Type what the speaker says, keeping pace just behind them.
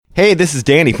Hey, this is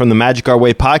Danny from the Magic Our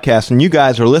Way podcast, and you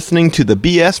guys are listening to the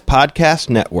BS Podcast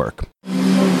Network.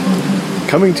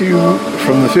 Coming to you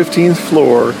from the 15th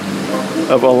floor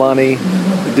of Aulani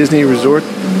Disney Resort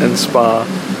and Spa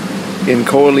in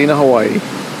Ko'olina, Hawaii,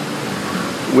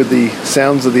 with the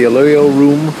sounds of the Aloha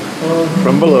Room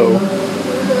from below.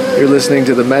 You're listening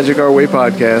to the Magic Our Way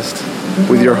podcast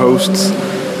with your hosts,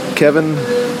 Kevin,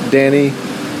 Danny,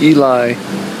 Eli,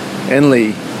 and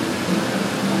Lee.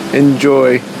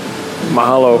 Enjoy.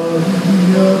 Mahalo.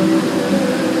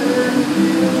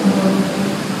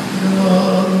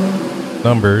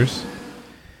 Numbers.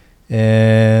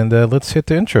 And let's hit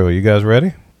the intro. You guys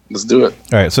ready? Let's do it.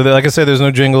 All right. So, like I said, there's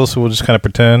no jingle, so we'll just kind of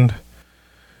pretend.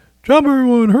 Jumper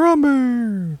one,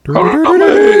 Harambe. All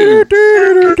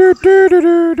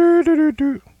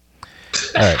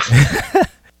right.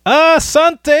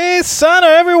 Asante Sana,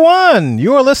 everyone.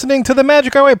 You are listening to the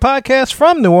Magic Our Way podcast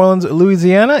from New Orleans,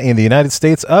 Louisiana, in the United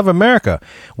States of America.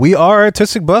 We are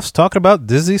artistic buffs talking about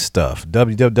Disney stuff.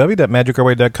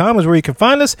 www.magicourway.com is where you can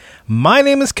find us. My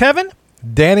name is Kevin.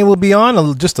 Danny will be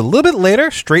on just a little bit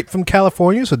later, straight from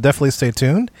California, so definitely stay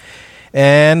tuned.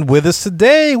 And with us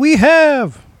today, we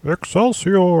have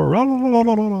Excelsior.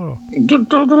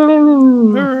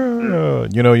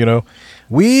 You know.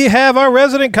 We have our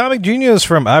resident comic genius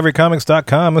from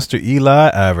ivorycomics.com, Mr.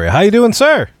 Eli Ivory. How you doing,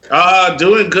 sir?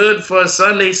 Doing good for a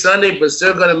Sunday, but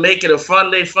still going to make it a fun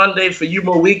day for you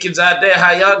more weekends out there.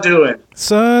 How y'all doing?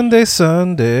 Sunday.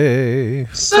 Fun day.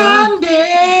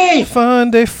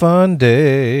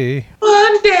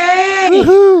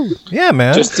 Woohoo. Yeah,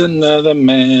 man. Just another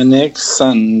manic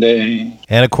Sunday.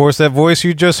 And, of course, that voice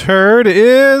you just heard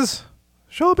is...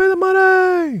 Show me the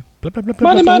money.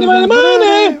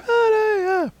 Money.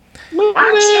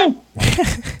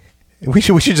 We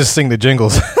should just sing the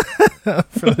jingles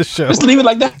for the show. Just leave it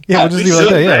like that. Yeah, we'll just leave it like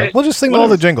that. Yeah, we'll just sing all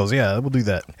the jingles. Yeah, we'll do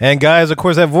that. And guys, of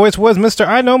course, that voice was Mr.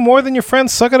 I Know More Than Your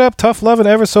Friends. Suck it up, tough love, and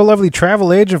ever so lovely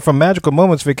travel agent from Magical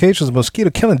Moments, Vacations, Mosquito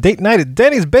Killing, Date Night at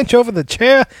Denny's Bench Over the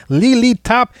Chair, Lee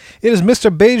Top. It is Mr.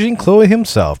 Beijing Chloe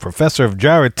himself, professor of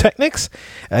gyrotechnics,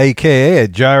 aka a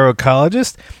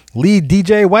gyrocologist. Lee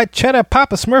DJ White Cheddar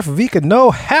Papa Smurf Vika No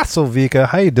Hassle Vika.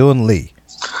 How you doing, Lee?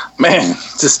 Man,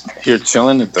 just here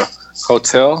chilling at the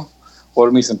hotel.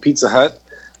 Ordered me some Pizza Hut.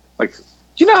 Like, do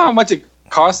you know how much it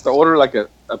costs to order like a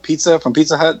pizza from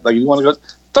Pizza Hut? Like, you want to go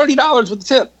 $30 with the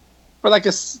tip for like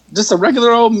just a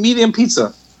regular old medium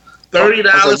pizza. $30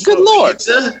 like, good Lord.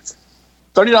 Pizza?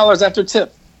 $30 after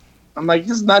tip. I'm like,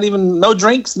 this is not even no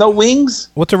drinks, no wings.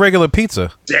 What's a regular pizza?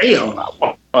 Damn.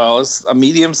 Well, it's a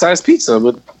medium-sized pizza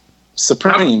with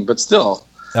Supreme, but still.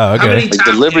 Oh, okay. Like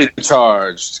delivery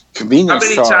charge,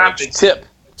 convenience charge, tip.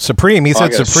 Supreme. He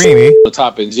said Supreme. The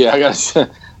toppings. Yeah,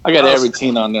 I got every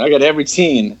teen on there. I got every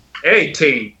teen. Every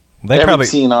teen. Every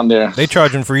teen on there. They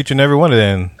charge them for each and every one of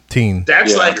them teen.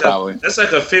 That's like a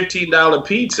 $15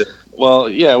 pizza. Well,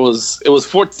 yeah, it was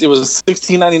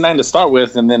 $16.99 to start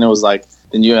with, and then it was like,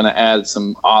 then you're gonna add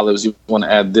some olives. You want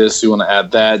to add this. You want to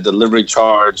add that. Delivery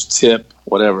charge, tip,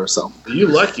 whatever. So you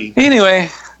lucky. Anyway,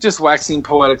 just waxing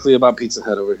poetically about Pizza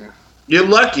Hut over here. You're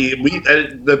lucky.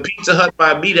 The Pizza Hut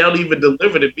by me, they don't even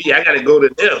deliver to me. I got to go to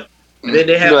them. And then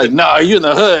they have you're like, no, you're in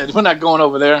the hood. We're not going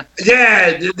over there.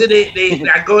 Yeah. Then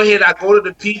I go ahead. I go to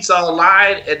the pizza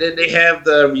online, and then they have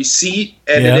the receipt,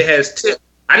 and then it has tip.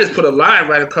 I just put a line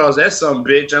right across that some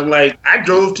bitch. I'm like, I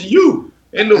drove to you.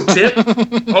 Ain't no tip.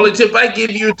 Only tip I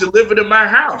give you is deliver to my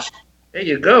house. There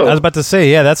you go. I was about to say,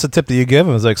 yeah, that's the tip that you give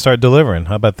them. Is like, start delivering.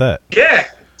 How about that? Yeah,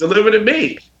 deliver to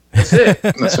me. That's it.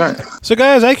 That's right. So,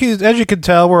 guys, as you can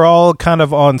tell, we're all kind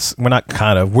of on. We're not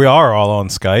kind of. We are all on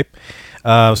Skype.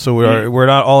 So we're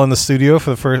not all in the studio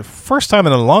for the first time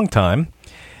in a long time,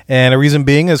 and the reason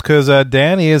being is because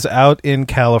Danny is out in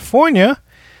California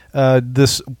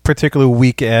this particular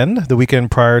weekend, the weekend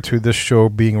prior to this show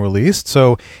being released.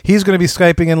 So he's going to be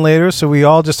Skyping in later. So we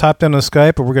all just hopped on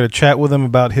Skype, and we're going to chat with him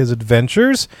about his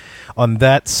adventures on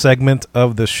that segment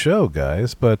of the show,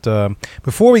 guys. But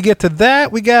before we get to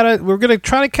that, we're going to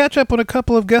try to catch up on a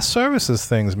couple of guest services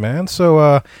things, man.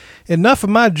 So enough of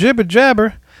my jibber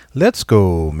jabber. Let's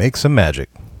go make some magic.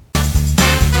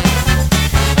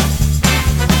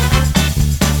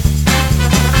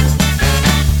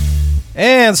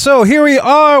 And so here we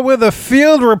are with a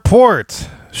field report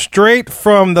straight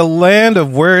from the land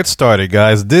of where it started,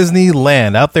 guys.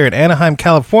 Disneyland out there in Anaheim,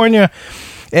 California.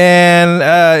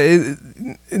 And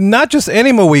not just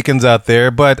any Mohicans out there,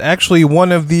 but actually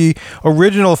one of the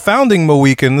original founding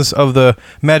Mohicans of the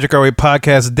Magic Our Way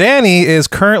podcast. Danny is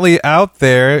currently out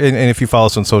there, and if you follow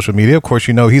us on social media, of course,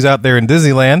 you know he's out there in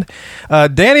Disneyland.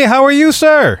 Danny, how are you,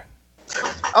 sir?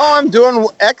 Oh, I'm doing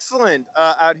excellent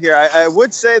out here. I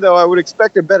would say, though, I would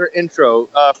expect a better intro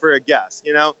for a guest,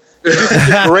 You do such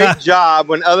a great job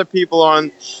when other people are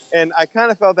on, and I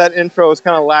kind of felt that intro was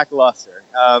kind of lackluster.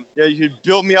 You should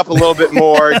build me up a little bit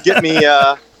more, give me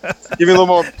a little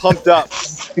more pumped up.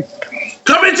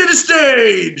 Coming to the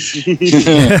stage!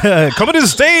 Coming to the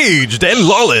stage, Dan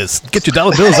Lawless. Get your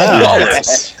dollar bills out.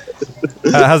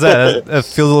 How's that? That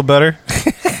feels a little better?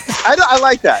 I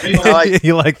like that.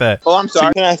 You like that? Oh, I'm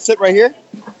sorry. Can I sit right here?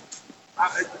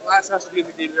 Last has to be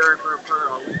the dinner for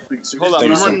Hold on,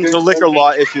 I'm running into liquor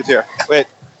law issues here. Wait.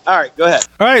 All right, go ahead.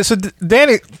 All right, so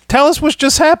Danny, tell us what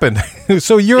just happened.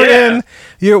 So you're in.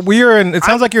 It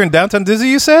sounds like you're in downtown Disney.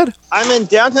 You said I'm in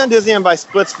downtown Disney. I'm by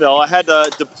Splitsville. I had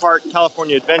to depart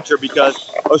California Adventure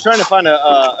because I was trying to find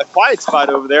a quiet spot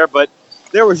over there, but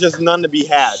there was just none to be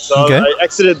had. So I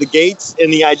exited the gates,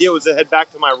 and the idea was to head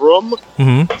back to my room.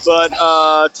 Mm-hmm.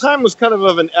 But time was kind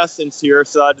of an essence here,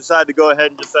 so I decided to go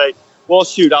ahead and just say, well,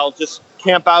 shoot, I'll just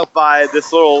camp out by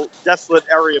this little desolate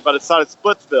area, but it's not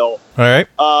Splitsville. All right.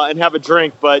 And have a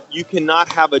drink, but you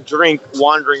cannot have a drink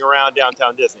wandering around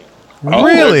downtown Disney.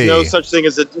 Really? There's no such thing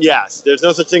as there's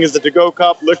no such thing as the to-go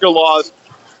cup. Liquor laws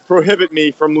prohibit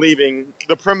me from leaving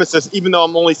the premises, even though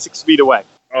I'm only 6 feet away.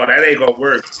 Oh, that ain't gonna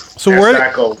work. So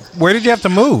where did you have to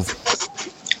move?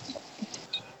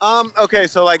 Okay,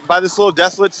 so like by this little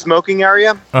desolate smoking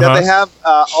area that they have,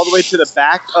 all the way to the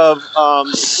back of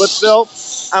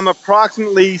Splitsville, I'm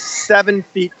approximately 7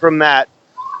 feet from that,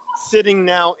 sitting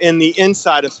now in the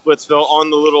inside of Splitsville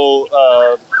on the little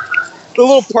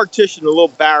partition, the little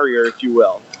barrier, if you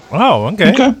will. Oh,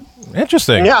 okay.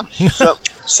 Interesting. Yeah.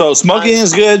 So smoking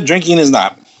is good, drinking is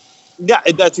not. Yeah,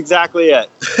 that's exactly it.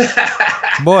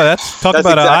 Boy, that's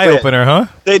about an eye-opener, huh?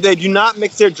 They do not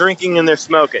mix their drinking and their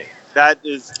smoking. That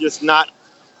is just not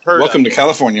heard of. Welcome to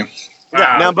California.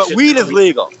 Yeah, now, but weed is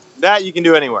legal. That you can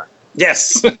do anywhere.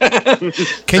 Yes.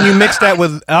 Can you mix that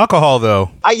with alcohol,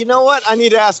 though? You know what? I need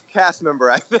to ask a cast member,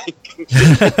 I think.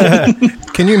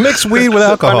 Can you mix weed with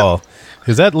alcohol?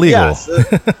 Is that legal? Yes.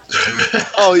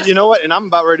 Oh, you know what? And I'm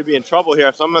about ready to be in trouble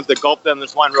here, so I'm going to have to gulp down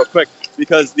this wine real quick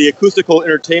because the acoustical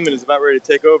entertainment is about ready to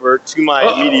take over to my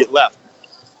immediate left.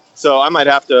 So I might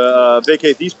have to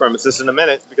vacate these premises in a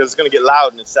minute because it's going to get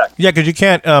loud in a sec. Yeah, because you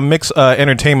can't mix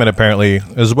entertainment, apparently,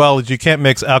 as well as you can't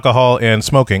mix alcohol and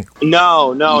smoking. No.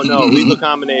 Lethal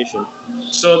combination.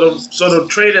 So the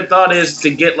train of thought is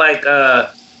to get like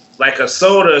a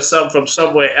soda or something from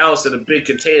somewhere else in a big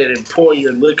container and pour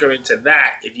your liquor into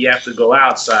that if you have to go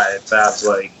outside, it sounds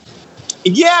like.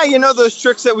 Yeah, you know those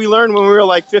tricks that we learned when we were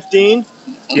like 15?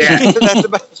 Yeah.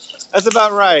 That's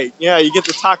about right. Yeah, you get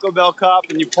the Taco Bell cup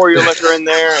and you pour your liquor in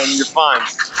there and you're fine.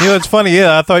 You know, it's funny.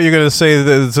 Yeah, I thought you were going to say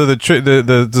the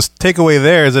takeaway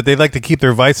there is that they like to keep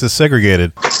their vices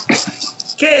segregated.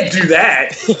 Can't do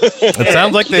that. It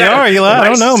sounds like they are, Eli. I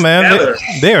don't know, man.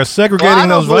 They are segregating those vices. I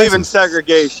don't believe in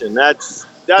segregation. That's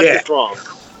just wrong.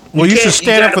 Well, you should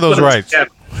stand up for those rights.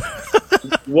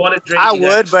 Want to drink? I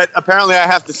would, but apparently I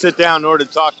have to sit down in order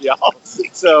to talk to y'all.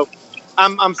 So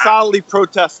I'm solidly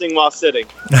protesting while sitting.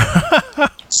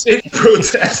 Sit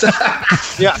protest.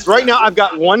 Yes, right now I've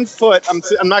got 1 foot. I'm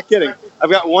not kidding.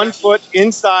 I've got 1 foot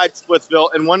inside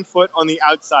Splitsville and 1 foot on the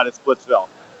outside of Splitsville.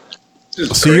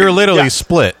 So you're literally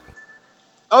split.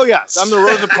 Oh yes, I'm the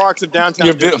Rosa Parks of downtown.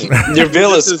 Your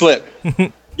bill is split.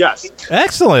 Yes.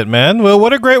 Excellent, man. Well,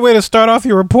 what a great way to start off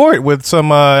your report with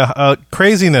some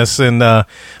craziness and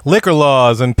liquor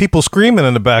laws and people screaming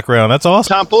in the background. That's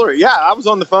awesome. Tom Fuller. Yeah, I was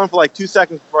on the phone for like 2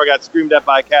 seconds before I got screamed at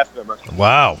by a cast member.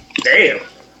 Wow. Damn.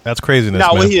 That's craziness. No,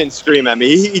 man. well, he didn't scream at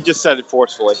me. He just said it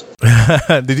forcefully.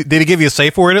 Did he give you a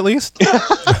safe word at least?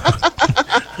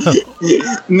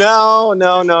 No.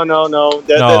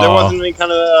 There wasn't any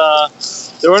kind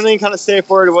of safe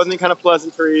word. It wasn't any kind of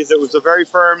pleasantries. It was a very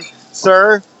firm,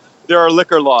 sir, there are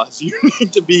liquor laws. You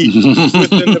need to be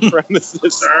within the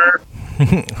premises, sir.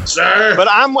 Sir. But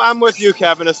I'm with you,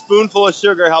 Kevin. A spoonful of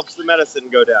sugar helps the medicine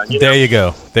go down. There you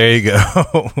go.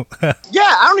 Yeah,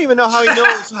 I don't even know how he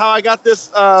knows how I got this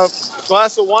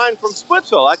glass of wine from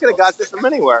Splitsville. I could have got this from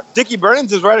anywhere. Dickie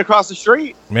Burnens is right across the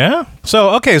street. Yeah.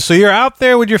 So you're out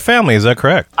there with your family. Is that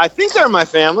correct? I think they're my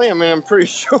family. I mean, I'm pretty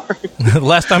sure.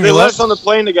 Last time they you left on the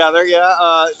plane together.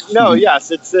 Yeah.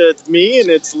 Yes, it's me and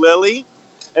it's Lily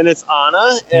and it's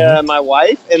Anna, my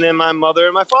wife, and then my mother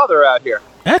and my father are out here.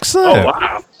 Excellent. Oh,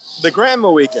 wow. The Grand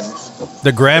Mohicans.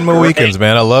 The Grand Mohicans,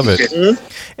 man. I love it. Mm-hmm.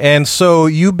 And so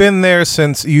you've been there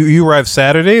since you arrived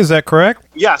Saturday, is that correct?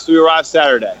 Yes, we arrived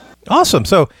Saturday. Awesome.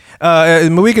 So,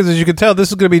 Moikaz, as you can tell, this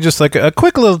is going to be just like a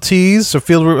quick little tease, a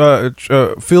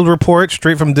field report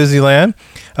straight from Disneyland.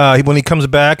 When he comes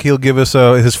back, he'll give us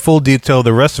his full detail of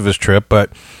the rest of his trip,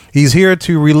 but he's here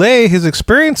to relay his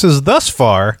experiences thus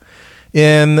far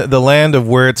in the land of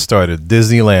where it started,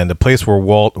 Disneyland, the place where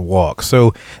Walt walks.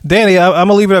 So, Danny, I'm going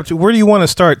to leave it up to where do you want to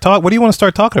start? What do you want to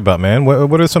start talking about, man?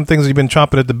 What are some things you've been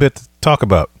chomping at the bit to talk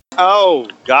about? Oh,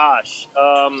 gosh.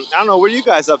 I don't know. What are you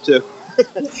guys up to?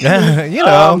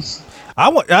 I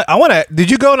want to.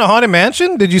 Did you go to Haunted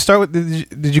Mansion? Did you start with?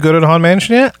 Did you go to the Haunted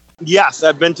Mansion yet? Yes,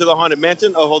 I've been to the Haunted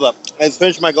Mansion. Oh, hold up! I just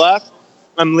finished my glass.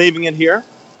 I'm leaving it here,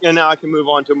 and now I can move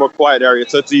on to a more quiet area,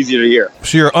 so it's easier to hear.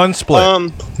 So you're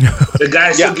unsplit. The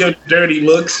guy still giving dirty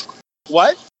looks.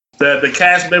 What? The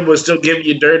cast member was still giving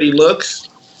you dirty looks.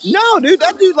 No, dude,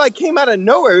 that dude like came out of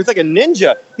nowhere. He was like a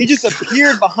ninja. He just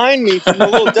appeared behind me from a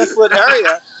little desolate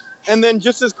area. And then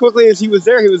just as quickly as he was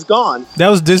there, he was gone. That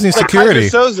was Disney security.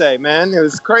 Like Soze, man. It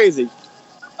was crazy.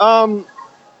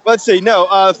 Let's see.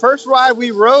 No, first ride we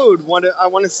rode, I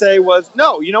want to say was,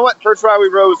 no, you know what? First ride we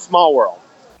rode was Small World.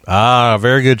 Ah,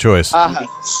 very good choice.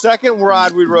 Second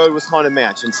ride we rode was Haunted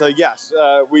Mansion. So, yes,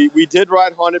 we did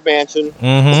ride Haunted Mansion.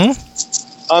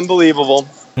 Mm-hmm. Unbelievable.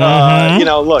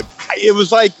 Mm-hmm. Look, it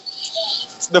was like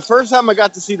the first time I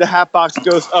got to see the Hatbox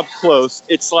Ghost up close,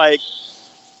 it's like,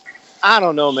 I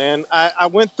don't know, man. I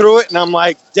went through it and I'm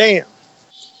like, damn,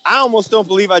 I almost don't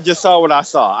believe I just saw what I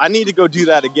saw. I need to go do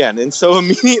that again. And so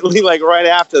immediately, like right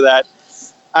after that,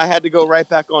 I had to go right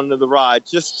back onto the ride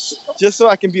just so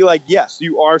I can be like, yes,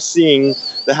 you are seeing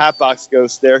the Hatbox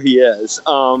Ghost. There he is.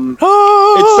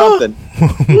 It's something.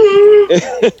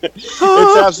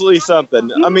 It's absolutely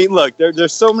something. I mean, look,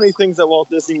 there's so many things that Walt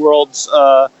Disney World's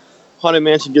Haunted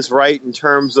Mansion gets right in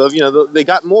terms of, they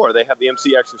got more. They have the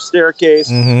MC Extra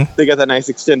staircase. Mm-hmm. They got that nice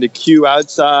extended queue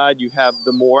outside. You have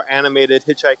the more animated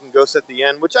hitchhiking ghosts at the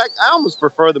end, which I almost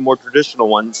prefer the more traditional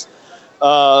ones.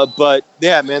 But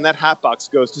yeah, man, that Hatbox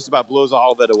Ghost just about blows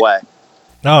all of it away.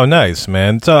 Oh, nice,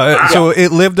 man. So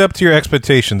it lived up to your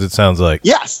expectations, it sounds like.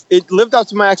 Yes, it lived up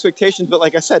to my expectations. But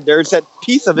like I said, there's that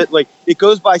piece of it, like it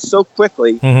goes by so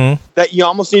quickly that you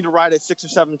almost need to ride it 6 or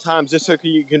 7 times just so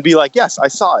you can be like, yes, I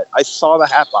saw it. I saw the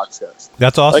Hatbox Ghost.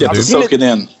 That's awesome, like, dude. Soak it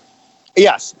in.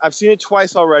 Yes, I've seen it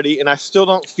twice already, and I still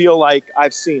don't feel like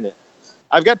I've seen it.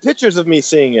 I've got pictures of me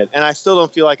seeing it, and I still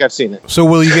don't feel like I've seen it. So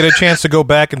will you get a chance to go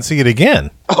back and see it again?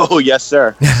 Oh, yes,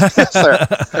 sir. Yes, sir.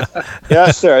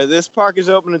 Yes, sir. This park is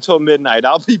open until midnight.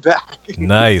 I'll be back.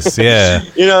 Nice, yeah.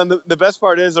 And the best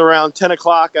part is around 10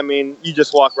 o'clock, I mean, you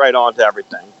just walk right on to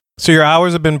everything. So your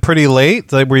hours have been pretty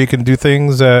late, like where you can do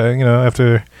things,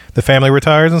 after the family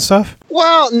retires and stuff?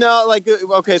 Well, no,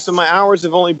 okay, so my hours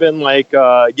have only been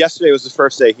yesterday was the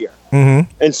first day here. Mm-hmm.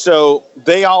 And so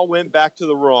they all went back to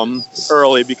the room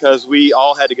early because we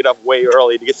all had to get up way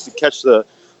early to catch the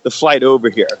flight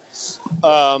over here.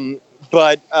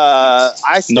 But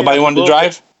nobody wanted to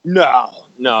drive?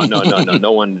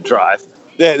 No one to drive.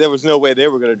 There was no way they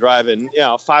were going to drive in,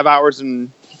 5 hours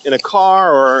in a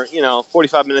car or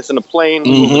 45 minutes in a plane.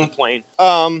 Mm-hmm. Plane.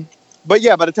 But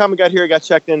yeah, by the time we got here, got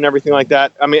checked in and everything like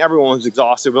that. I mean, everyone was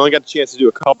exhausted. We only got the chance to do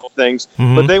a couple of things,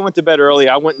 but they went to bed early.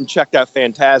 I went and checked out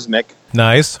Fantasmic.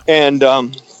 Nice. And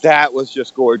that was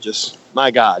just gorgeous. My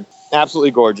God,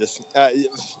 absolutely gorgeous.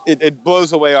 It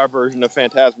blows away our version of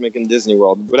Fantasmic in Disney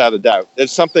World, without a doubt.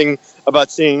 There's something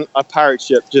about seeing a pirate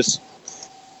ship just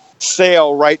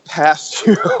sail right past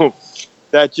you.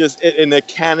 That and the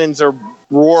cannons are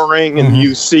roaring, and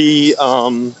you see,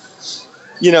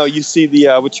 you see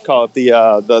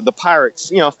the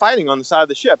pirates, fighting on the side of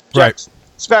the ship. Right. Jack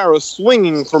Sparrow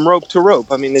swinging from rope to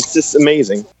rope. I mean, it's just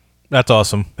amazing. That's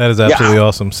awesome. That is absolutely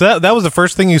awesome. So that was the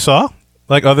first thing you saw?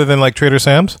 Like, other than, like, Trader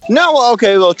Sam's? No,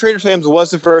 okay, well, Trader Sam's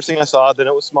was the first thing I saw. Then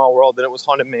it was Small World. Then it was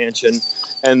Haunted Mansion.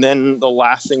 And then the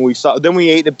last thing we saw, then we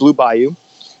ate at Blue Bayou,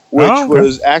 which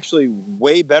was actually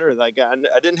way better. Like, I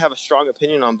didn't have a strong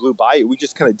opinion on Blue Bayou. We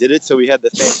just kind of did it, so we had the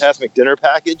Fantasmic dinner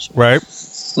package. Right.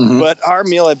 Mm-hmm. But our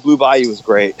meal at Blue Bayou was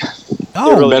great.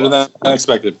 Oh, really better than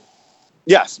expected.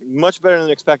 Yes, much better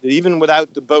than expected, even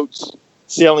without the boats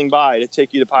sailing by to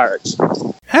take you to Pirates.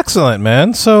 Excellent,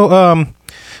 man. So,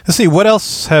 let's see. What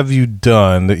else have you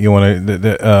done that you want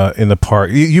to in the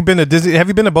park? You've been to Disney. Have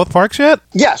you been to both parks yet?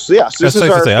 Yes. This is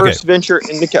our first venture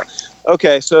in the.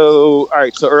 Okay, so all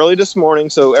right. So early this morning.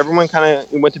 So everyone kind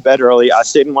of went to bed early. I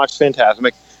stayed and watched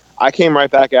Fantasmic. I came right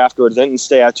back afterwards. I didn't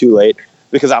stay out too late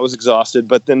because I was exhausted.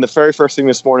 But then the very first thing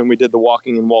this morning, we did the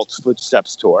Walking in Walt's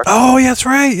Footsteps tour. Oh, yeah, that's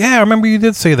right. Yeah, I remember you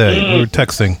did say that. We were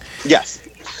texting. Yes.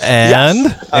 And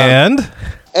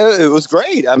it was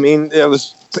great. I mean, there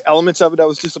was elements of it I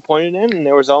was disappointed in, and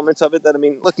there was elements of it that, I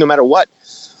mean, look, no matter what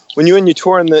when you and your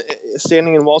tour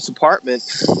standing in Walt's apartment,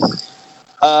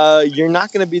 you're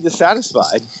not going to be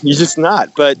dissatisfied. You're just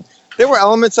not. But there were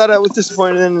elements that I was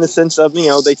disappointed in the sense of,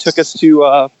 they took us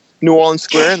to New Orleans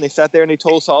Square, and they sat there and they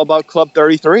told us all about Club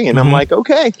 33. And I'm like,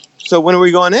 okay, so when are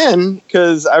we going in?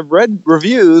 Because I've read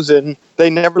reviews, and they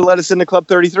never let us into Club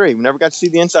 33. We never got to see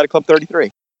the inside of Club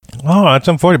 33. Oh, that's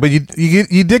unfortunate. But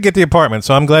you did get the apartment,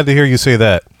 so I'm glad to hear you say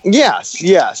that. Yes.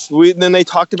 Then they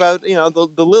talked about,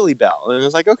 the Lily Bell. And it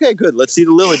was like, okay, good. Let's see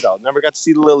the Lily Bell. Never got to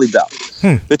see the Lily Bell.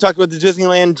 They talked about the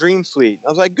Disneyland Dream Suite. I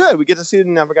was like, good. We get to see it.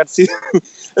 Never got to see it.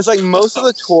 It's like most of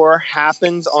the tour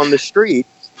happens on the street,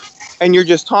 and you're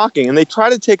just talking. And they try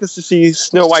to take us to see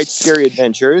Snow White's Scary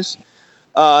Adventures.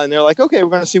 And they're like, okay, we're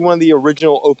going to see one of the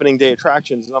original opening day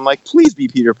attractions. And I'm like, please be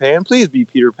Peter Pan. Please be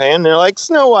Peter Pan. And they're like,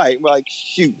 Snow White. We're like,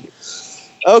 shoot.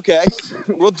 Okay,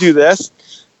 we'll do this.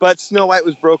 But Snow White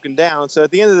was broken down. So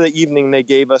at the end of the evening, they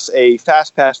gave us a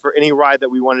fast pass for any ride that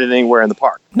we wanted anywhere in the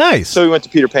park. Nice. So we went to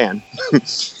Peter Pan.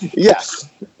 Yes.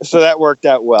 So that worked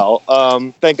out well.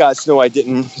 Thank God Snow White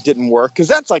didn't work, because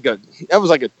that was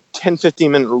like a 10-15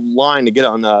 minute line to get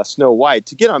on Snow White.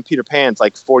 To get on Peter Pan's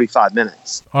like 45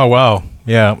 minutes. Oh wow.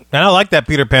 Yeah, and I like that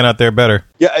Peter Pan out there better.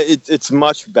 Yeah, it's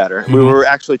much better. We were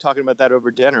actually talking about that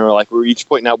over dinner. Like, we were each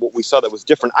pointing out what we saw that was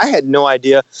different. I had no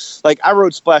idea. Like, I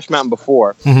rode Splash Mountain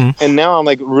before, and now I'm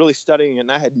like really studying it,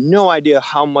 and I had no idea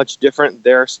how much different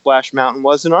their Splash Mountain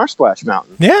was than our Splash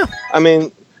Mountain. Yeah, I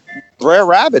mean, Brer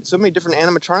Rabbit, so many different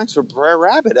animatronics for Brer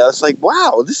Rabbit. I was like,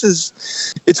 wow,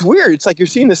 it's weird. It's like you're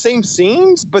seeing the same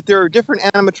scenes, but there are different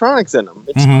animatronics in them.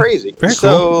 It's crazy. Very so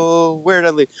cool. Where did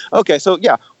I leave? Okay, so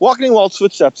yeah, walking in Walt's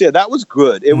footsteps. Yeah, that was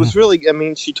good. It was really,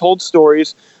 she told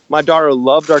stories. My daughter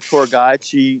loved our tour guide.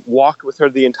 She walked with her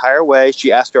the entire way.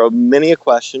 She asked her many a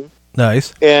question.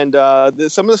 Nice. And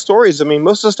some of the stories,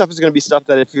 most of the stuff is going to be stuff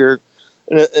that if you're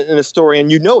in a story and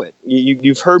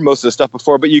you've heard most of the stuff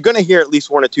before, but you're going to hear at least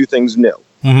one or two things new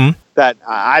that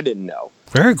I didn't know.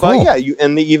 Very cool. But yeah, you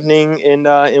end the evening in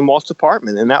Walt's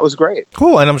apartment, and that was great.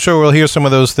 Cool, and I'm sure we'll hear some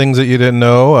of those things that you didn't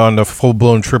know on the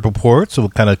full-blown trip report, so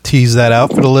we'll kind of tease that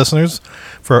out for the listeners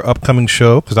for our upcoming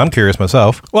show, because I'm curious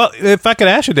myself. Well, if I could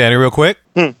ask you, Danny, real quick,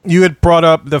 you had brought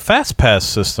up the Fast Pass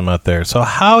system out there, so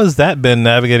how has that been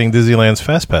navigating Disneyland's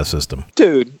Fast Pass system?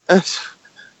 Dude, it's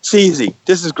easy.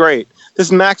 This is great. This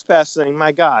Max Pass thing,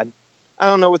 my God, I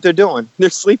don't know what they're doing. They're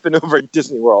sleeping over at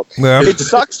Disney World. Yeah. It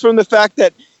sucks from the fact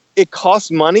that it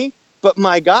costs money, but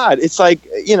my God, it's like,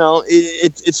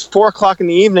 it's 4:00 in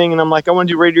the evening, and I'm like, I want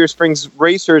to do Radiator Springs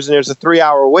Racers, and there's a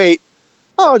 3-hour wait.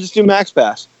 Oh, I'll just do Max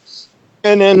Pass.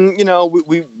 And then,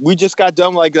 we just got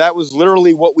done. Like, that was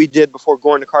literally what we did before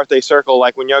going to Carthay Circle.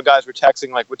 Like, when y'all guys were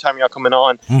texting, like, what time y'all coming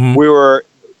on? We were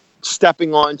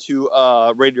stepping on to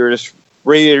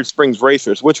Radiator Springs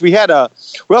Racers, which we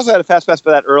also had a fast pass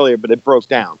for that earlier, but it broke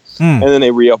down, and then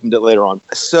they reopened it later on.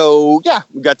 So yeah,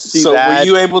 we got to see that.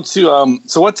 So were you able to?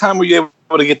 So what time were you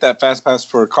able to get that fast pass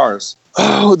for Cars?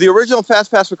 Oh, the original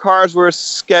fast pass for Cars were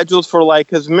scheduled for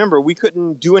because remember, we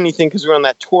couldn't do anything because we were on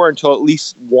that tour until at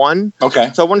least 1.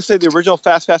 Okay. So I want to say the original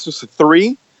fast pass was for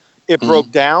 3. It broke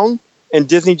down, and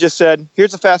Disney just said,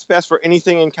 "Here's a fast pass for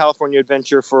anything in California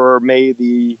Adventure for May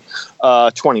the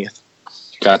 20th."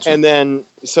 Gotcha. And then,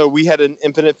 so we had an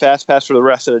infinite fast pass for the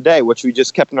rest of the day, which we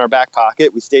just kept in our back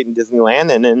pocket. We stayed in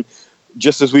Disneyland, and then,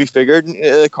 just as we figured,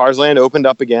 Cars Land opened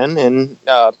up again, and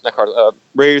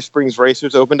Radiator Springs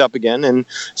Racers opened up again. And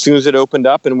as soon as it opened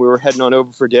up, and we were heading on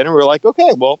over for dinner, we were like,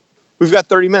 okay, well, we've got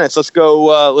 30 minutes. Let's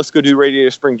go do Radiator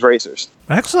Springs Racers.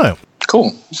 Excellent.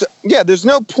 Cool. So, yeah, there's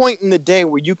no point in the day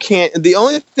where you can't. The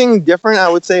only thing different I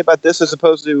would say about this as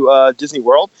opposed to Disney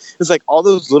World is like all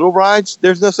those little rides.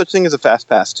 There's no such thing as a fast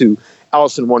pass to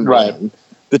Alice in Wonderland. Right.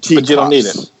 The Tea But you don't need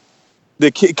it.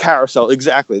 The carousel,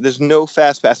 exactly. There's no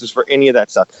fast passes for any of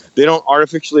that stuff. They don't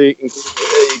artificially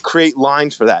create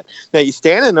lines for that. Now, you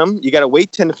stand in them, you got to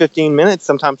wait 10 to 15 minutes,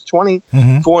 sometimes 20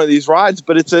 for one of these rides,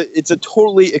 but it's a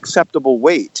totally acceptable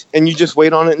wait, and you just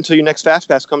wait on it until your next fast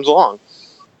pass comes along.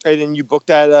 And then you book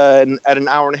that at an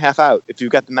hour and a half out if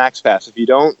you've got the Max Pass. If you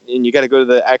don't, and you got to go to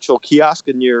the actual kiosk,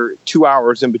 and you're 2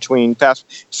 hours in between fast.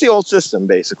 It's the old system,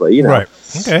 basically. Right.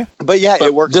 Okay. But yeah,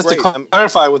 it works just great. To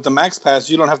clarify, with the Max Pass,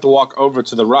 you don't have to walk over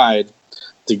to the ride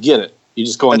to get it. You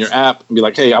just go on your app and be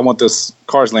like, hey, I want this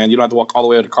Cars Land. You don't have to walk all the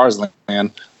way over to Cars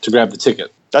Land to grab the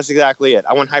ticket. That's exactly it.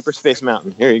 I want Hyperspace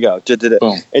Mountain. Here you go.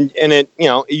 Boom. And it,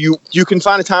 you can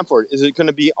find a time for it. Is it going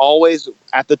to be always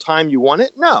at the time you want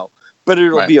it? No. but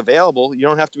it'll be available. You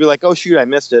don't have to be like, oh shoot, I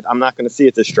missed it. I'm not going to see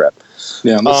it this trip.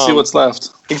 Yeah, let's see what's left.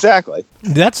 Exactly.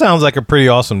 That sounds like a pretty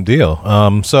awesome deal.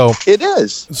 So it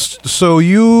is. So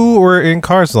you were in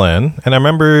Cars Land, and I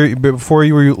remember before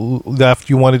you left,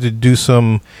 you wanted to do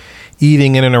some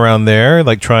eating in and around there,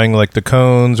 like trying like the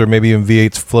cones or maybe even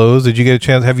V8's flows. Did you get a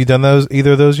chance? Have you done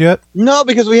either of those yet? No,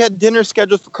 because we had dinner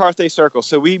scheduled for Carthay Circle,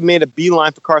 so we made a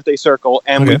beeline for Carthay Circle,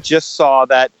 and we just saw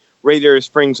that Radiator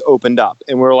Springs opened up,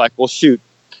 and we were like, well, shoot,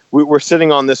 we're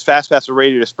sitting on this fast pass of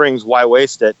Radiator Springs. Why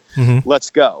waste it?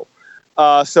 Let's go.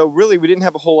 So really, we didn't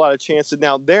have a whole lot of chances.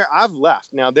 Now I've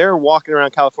left. Now they're walking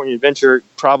around California Adventure,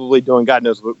 probably doing God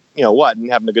knows what,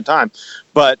 and having a good time.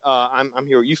 But I'm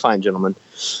here. You fine, gentlemen.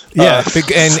 Yeah,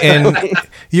 and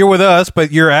you're with us,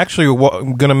 but you're actually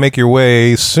going to make your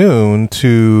way soon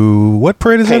to what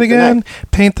parade is that again?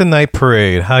 Paint the Night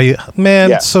Parade.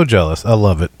 So jealous. I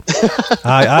love it.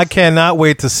 I cannot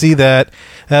wait to see that.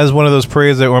 That is one of those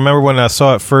parades that, remember when I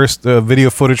saw it first, video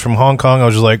footage from Hong Kong, I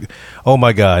was just like, oh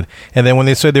my God. And then when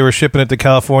they said they were shipping it to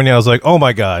California, I was like, oh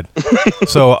my God.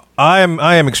 So I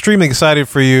am extremely excited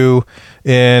for you.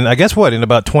 And I guess in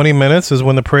about 20 minutes is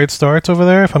when the parade starts over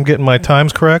there, if I'm getting my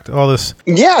times correct. All this.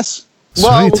 Yes. Sweet.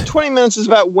 Well, 20 minutes is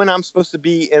about when I'm supposed to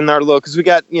be in our because we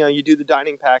got, you do the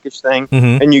dining package thing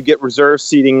and you get reserved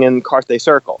seating in Carthay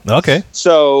Circle. Okay.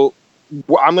 So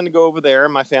I'm going to go over there.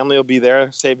 My family will be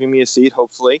there, saving me a seat,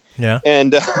 hopefully. Yeah.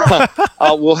 And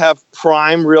we'll have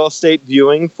prime real estate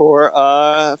viewing for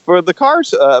the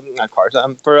cars, not cars,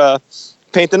 for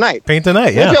Paint the Night. Paint the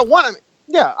Night, yeah. If y'all want to,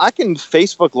 yeah, I can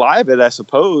Facebook Live it, I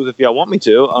suppose, if y'all want me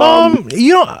to. I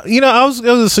was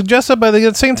going to suggest it, but at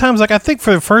the same time, I think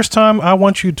for the first time, I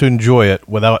want you to enjoy it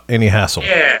without any hassle.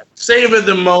 Yeah, savor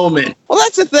the moment. Well,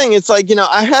 that's the thing. It's like,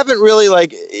 I haven't really,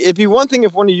 it'd be one thing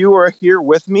if one of you were here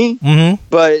with me,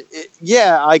 but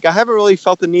I haven't really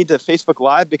felt the need to Facebook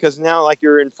Live because now,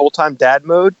 you're in full-time dad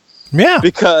mode. Yeah.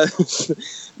 Because...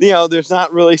 there's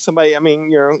not really somebody. I mean,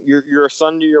 you're a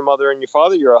son to your mother and your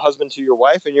father. You're a husband to your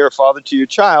wife, and you're a father to your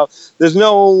child. There's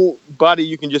nobody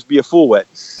you can just be a fool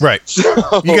with. Right. So,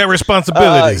 you got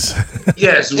responsibilities.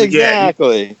 Yes,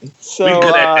 exactly. So,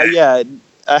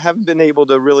 I haven't been able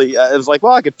to really. It was like,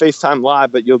 well, I could FaceTime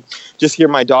Live, but you'll just hear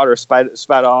my daughter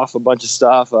spat off a bunch of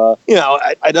stuff. I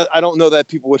don't know that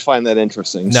people would find that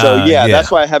interesting.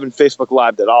 That's why I haven't Facebook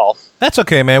Lived at all. That's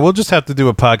okay, man. We'll just have to do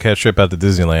a podcast trip out to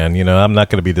Disneyland. I'm not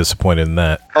going to be disappointed in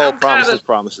that. Oh,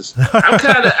 promises. I'm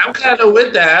kind of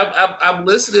with that. I'm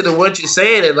listening to what you're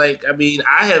saying, and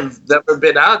I have never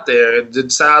been out there.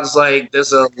 It sounds like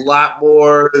there's a lot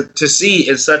more to see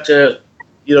in such a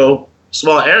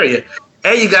small area.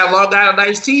 And you got Long Island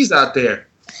iced teas out there.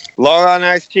 Long Island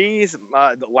iced teas, the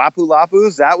Lapu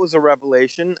Lapus, that was a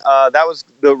revelation. That was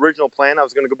the original plan. I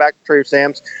was going to go back to Trader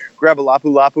Sam's, grab a Lapu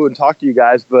Lapu, and talk to you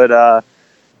guys. But,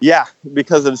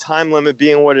 because of the time limit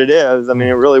being what it is, I mean,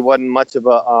 it really wasn't much of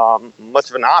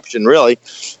an option, really.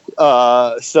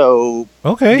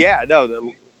 Okay. Yeah,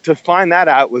 no, to find that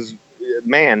out was,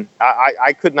 man,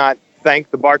 I could not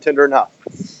thank the bartender enough.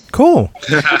 Cool.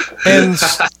 And...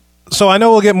 So I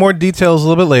know we'll get more details a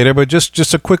little bit later, but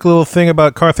just a quick little thing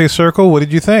about Carthay Circle. What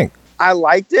did you think? I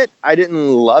liked it. I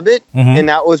didn't love it. And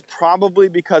that was probably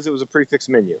because it was a prefix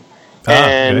menu.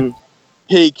 And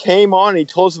he came on and he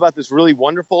told us about this really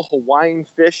wonderful Hawaiian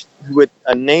fish with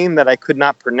a name that I could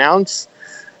not pronounce.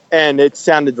 And it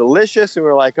sounded delicious. And we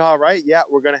were like, all right, yeah,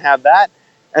 we're going to have that.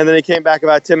 And then he came back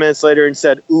about 10 minutes later and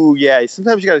said, ooh, yeah,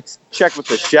 sometimes you got to check with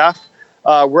the chef.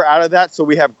 We're out of that, so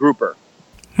we have grouper.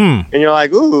 And you're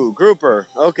like, ooh, grouper.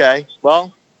 Okay,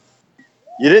 well,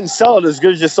 you didn't sell it as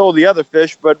good as you sold the other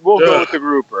fish, but we'll go with the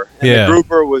grouper. And the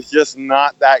grouper was just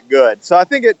not that good. So I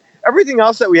think everything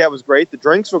else that we had was great. The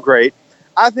drinks were great.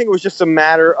 I think it was just a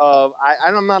matter of,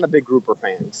 I'm not a big grouper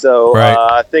fan. So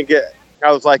I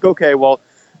was like, okay, well,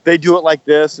 they do it like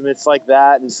this and it's like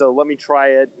that. And so let me try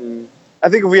it. And I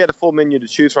think if we had a full menu to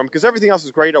choose from, because everything else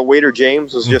was great. Our waiter,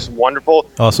 James, was just wonderful.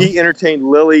 Awesome. He entertained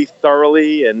Lily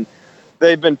thoroughly, and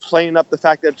they've been playing up the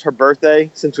fact that it's her birthday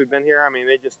since we've been here. I mean,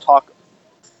 they just talk.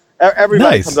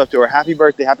 Everybody comes up to her, happy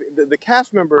birthday, happy. The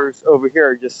cast members over here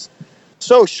are just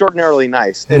so extraordinarily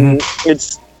nice, and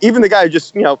it's even the guy who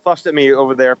just fussed at me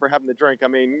over there for having the drink. I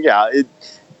mean,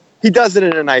 he does it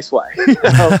in a nice way.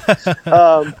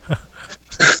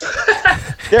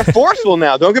 They're forceful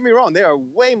now. Don't get me wrong; they are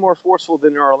way more forceful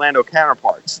than their Orlando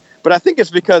counterparts. But I think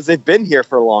it's because they've been here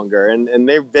for longer, and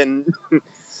they've been.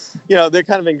 They're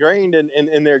kind of ingrained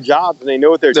in their jobs, and they know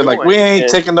what they're doing. They're like, we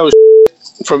ain't taking those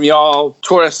from y'all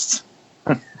tourists.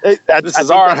 This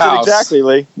is our house. Exactly,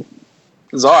 Lee.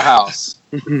 This is our house.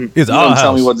 It's our house.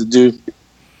 Tell me what to do.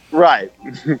 Right.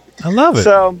 I love it.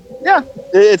 So, yeah,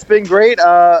 it's been great.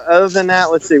 Other than that,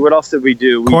 let's see. What else did we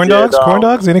do? Corn dogs? Corn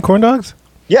dogs? Any corn dogs?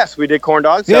 Yes, we did corn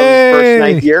dogs. That was the first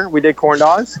night here. We did corn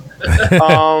dogs.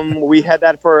 We had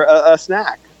that for a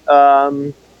snack.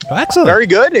 Excellent. Very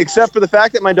good, except for the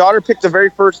fact that my daughter picked the very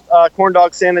first corn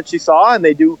dog stand that she saw, and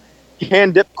they do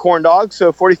hand-dipped corn dogs.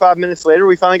 So 45 minutes later,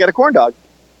 we finally got a corn dog.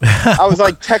 I was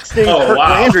like texting Kurt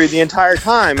Landry the entire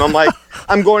time. I'm like,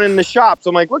 I'm going in the shop. So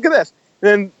I'm like, look at this. And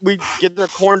then we get their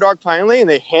corn dog finally, and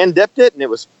they hand-dipped it, and it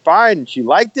was fine, and she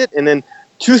liked it. And then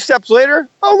 2 steps later,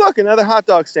 oh, look, another hot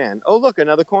dog stand. Oh, look,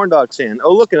 another corn dog stand.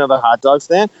 Oh, look, another hot dog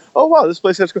stand. Oh, wow, this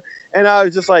place has corn. And I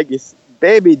was just like,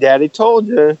 baby, daddy told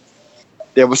you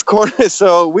there was corn.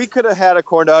 So we could have had a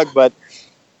corn dog, but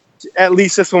at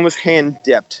least this one was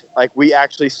hand-dipped. Like, we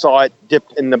actually saw it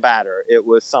dipped in the batter. It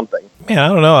was something. Man, I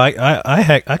don't know.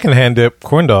 I can hand-dip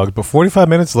corn dogs, but 45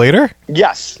 minutes later?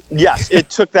 Yes, it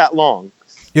took that long.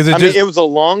 It was a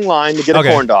long line to get a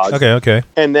corn dog. Okay.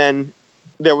 And then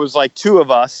there was like 2 of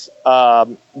us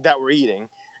that were eating.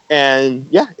 And,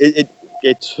 yeah, it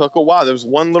took a while. There was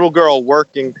one little girl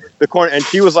working the corn, and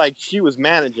she was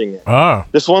managing it.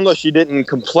 This one, though, she didn't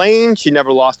complain. She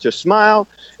never lost her smile.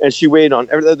 And she waited on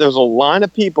everything. There was a line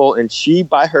of people, and she,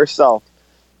 by herself,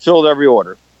 filled every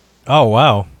order. Oh,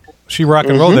 wow. She rock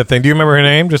and rolled that thing. Do you remember her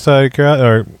name? Just or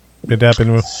did it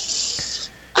happen?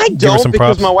 I don't,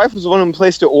 because my wife was the one who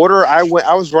placed the order. I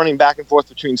was running back and forth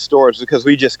between stores because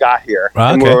we just got here.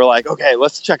 And we were like, okay,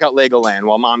 let's check out Legoland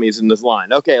while Mommy's in this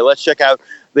line. Okay, let's check out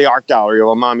the Art Gallery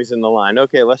while Mommy's in the line.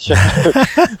 Okay, let's check out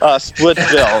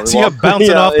Splitsville. So you're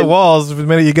bouncing off the walls the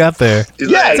minute you got there.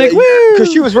 Yeah,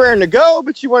 because she was raring to go,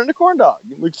 but she wanted a corn dog,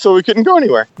 so we couldn't go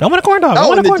anywhere. I want a corn dog.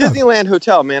 Oh, and the Disneyland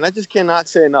Hotel, man. I just cannot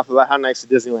say enough about how nice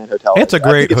the Disneyland Hotel is. It's a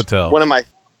great hotel. One of my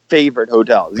favorite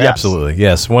hotels. Yes. Absolutely,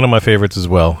 yes. One of my favorites as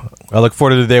well. I look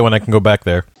forward to the day when I can go back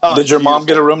there. Did your mom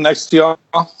get a room next to y'all?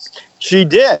 She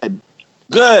did.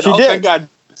 Good. She did. Thank God.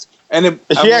 And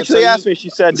she actually asked me, she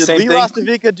said, did Lee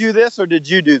Lastavica do this or did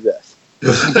you do this?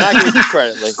 And I give you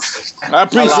credit, Lee. I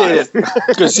appreciate it.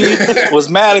 Because she was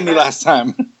mad at me last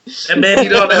time. And man, you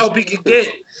know the help he can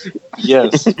get.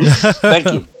 Yes. Thank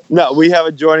you. No, we have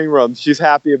adjoining rooms. She's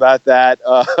happy about that.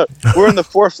 We're on the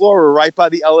 4th floor. We're right by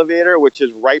the elevator, which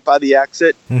is right by the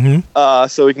exit.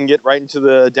 So we can get right into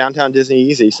the downtown Disney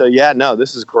easy. So, yeah, no,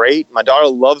 this is great. My daughter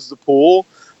loves the pool.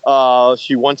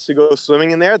 She wants to go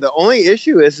swimming in there. The only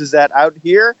issue is that out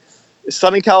here,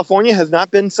 Southern California has not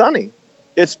been sunny.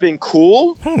 It's been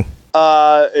cool.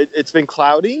 It's been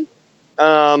cloudy.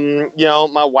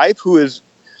 My wife, who is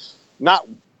not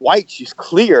white, she's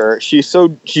clear. She's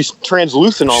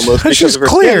translucent almost. She's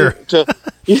clear.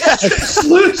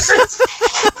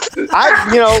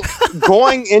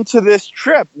 Going into this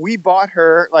trip, we bought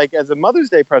her, like, as a Mother's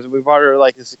Day present, we bought her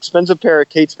like this expensive pair of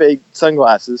Kate Spade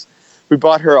sunglasses. We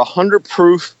bought her 100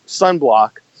 proof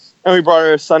sunblock, and we brought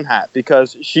her a sun hat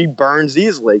because she burns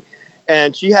easily,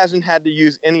 and she hasn't had to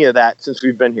use any of that since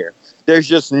we've been here. There's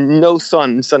just no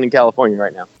sun in Southern California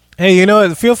right now. Hey, you know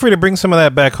what? Feel free to bring some of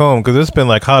that back home because it's been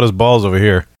like hot as balls over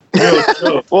here.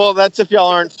 Well, that's if y'all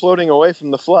aren't floating away from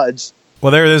the floods.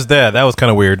 Well, there it is. That was kind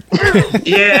of weird.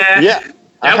 Yeah.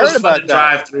 I was heard fun about to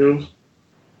drive through.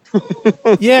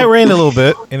 Yeah, it rained a little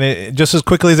bit, and it just as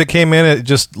quickly as it came in, it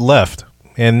just left,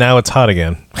 and now it's hot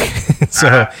again.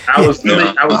 So I was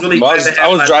really glad to have I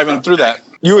was driving through that.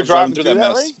 You were driving through that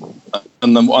mess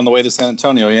on the way to San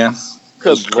Antonio. Yeah.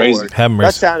 It's crazy.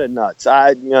 That sounded nuts.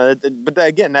 But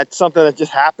again, that's something that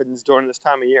just happens during this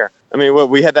time of year. I mean,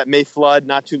 we had that May flood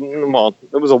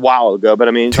it was a while ago, but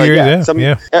I mean,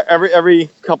 every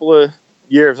couple of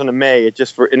years in May, it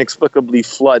just inexplicably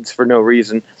floods for no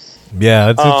reason.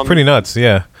 Yeah, it's pretty nuts.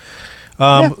 Yeah.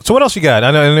 So what else you got?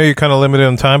 I know you're kind of limited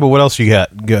on time, but what else you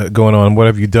got going on? What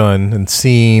have you done and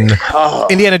seen?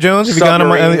 Indiana Jones? Have you gone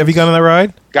on that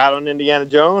ride? Got on Indiana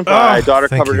Jones. My daughter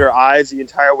covered her eyes the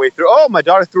entire way through. Oh, my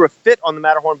daughter threw a fit on the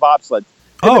Matterhorn bobsled.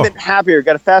 Couldn't have been happier.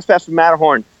 Got a fast pass for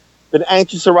Matterhorn. Been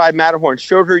anxious to ride Matterhorn.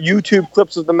 Showed her YouTube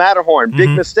clips of the Matterhorn. Big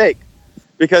mistake.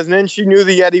 Because then she knew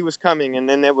the Yeti was coming, and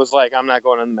then it was like, I'm not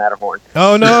going on the Matterhorn.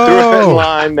 Oh, no. Threw a fit in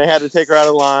line. They had to take her out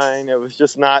of line. It was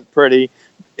just not pretty.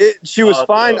 She was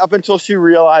fine up until she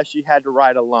realized she had to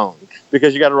ride alone.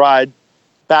 Because you got to ride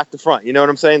back to front. You know what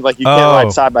I'm saying? Like, you can't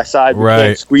ride side by side. You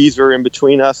can't squeeze her in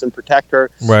between us and protect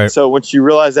her. Right. So when she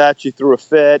realized that, she threw a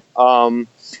fit. And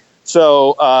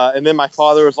then my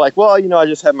father was like, well, I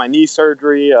just had my knee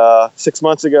surgery 6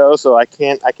 months ago, so I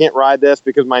can't ride this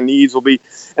because my knees will be.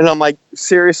 And I'm like,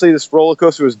 seriously, this roller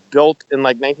coaster was built in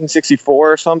like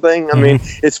 1964 or something. I mean,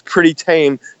 it's pretty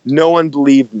tame. No one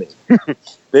believed me.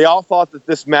 They all thought that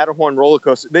this Matterhorn roller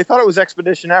coaster, they thought it was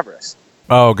Expedition Everest.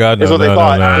 Oh God, no, is what they no,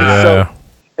 thought. no, And yeah. so,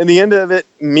 in the end of it,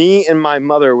 me and my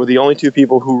mother were the only two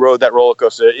people who rode that roller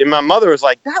coaster. And my mother was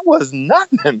like, "That was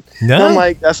nothing." No? And I'm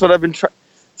like, "That's what I've been trying."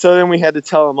 So then we had to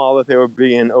tell them all that they were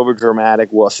being overdramatic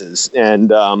wusses. And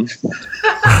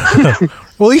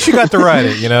Well, at least you got to ride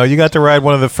it. You know, you got to ride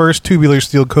one of the first tubular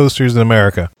steel coasters in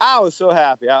America. I was so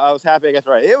happy. I was happy I got to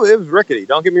ride it. It was rickety.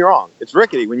 Don't get me wrong. It's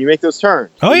rickety when you make those turns.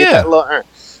 Oh, You get yeah. that little.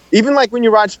 Even like when you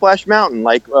ride Splash Mountain,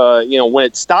 like, when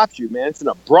it stops you, man, it's an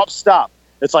abrupt stop.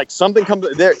 It's like something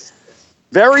comes there.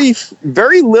 Very,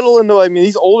 very little in the way. I mean,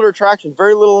 these older attractions,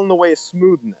 very little in the way of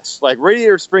smoothness. Like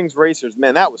Radiator Springs Racers,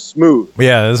 man, that was smooth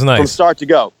Yeah, it was from nice. start to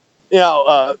go.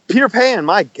 Peter Pan,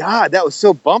 my God, that was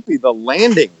so bumpy. The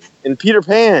landing in Peter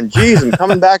Pan, geez, and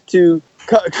coming back to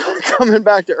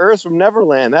Earth from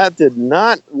Neverland, that did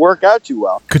not work out too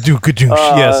well.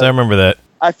 Yes, I remember that.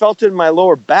 I felt it in my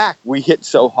lower back. We hit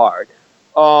so hard.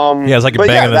 Yeah, it's like a but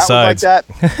bang on the that sides. Was like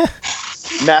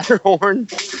that. Matterhorn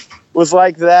was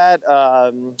like that.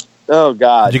 Oh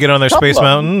God! Did you get on their Couple Space of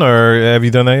them. Mountain, or have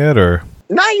you done that yet? Or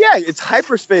Not yet. It's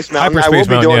Hyperspace Mountain. I will Hyperspace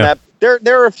be Mountain, doing yeah. that.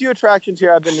 There are a few attractions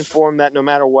here I've been informed that no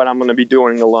matter what, I'm going to be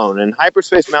doing alone. And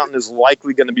Hyperspace Mountain is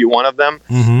likely going to be one of them.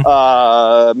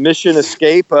 Mm-hmm. Mission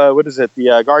Escape, what is it?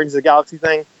 The Guardians of the Galaxy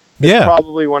thing? yeah.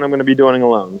 Probably one I'm going to be doing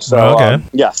alone. So, Okay.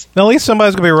 yes. Now, at least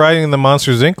somebody's gonna be riding the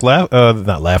Monsters Inc.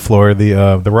 Not laugh floor,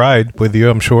 the ride with you.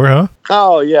 I'm sure, huh?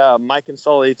 Oh, yeah. Mike and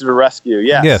Sully to the rescue.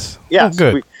 Yes. Yes. Yes.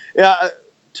 Oh, good.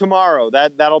 Tomorrow,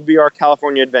 that'll be our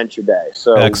California Adventure Day.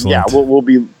 So, Excellent. yeah, we'll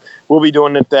be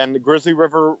doing it then. The Grizzly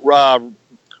River Run.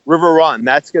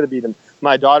 That's going to be them.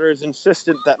 My daughter is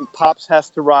insistent that Pops has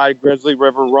to ride Grizzly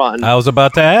River Run. I was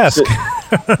about to ask.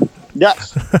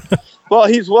 Yes. Well,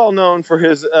 he's well known for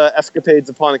his escapades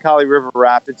upon the Kali River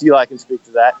Rapids. Eli can speak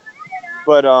to that.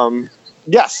 But,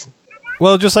 yes.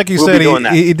 Well, just like you We'll said, be doing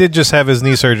that. he did just have his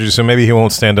knee surgery, so maybe he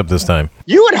won't stand up this time.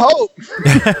 You would hope.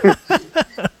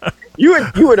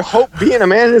 You would hope, being a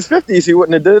man in his 50s, he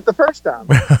wouldn't have did it the first time.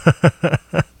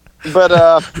 But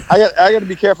I got to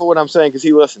be careful what I'm saying because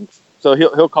he listens. So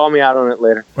he'll call me out on it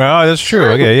later. Well, that's true.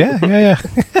 Okay, yeah.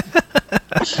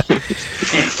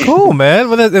 Cool, man.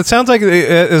 Well, it sounds like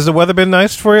has the weather been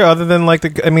nice for you? Other than like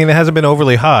it hasn't been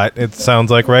overly hot. It sounds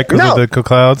like, right? Because No. of the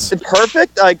clouds. It's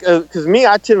perfect. Like because me,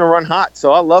 I tend to run hot,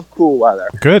 so I love cool weather.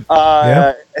 Good.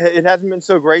 Yeah. It hasn't been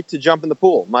so great to jump in the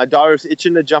pool. My daughter's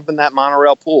itching to jump in that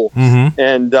monorail pool, Mm-hmm.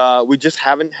 and we just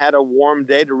haven't had a warm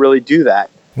day to really do that.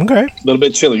 Okay. A little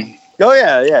bit chilly. Oh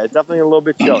yeah, it's definitely a little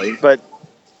bit chilly, but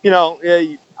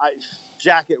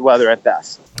jacket weather at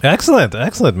best. Excellent,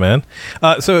 man.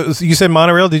 So you said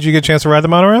monorail. Did you get a chance to ride the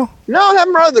monorail? No, I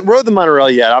haven't rode the monorail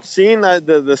yet. I've seen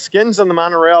the skins on the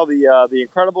monorail, the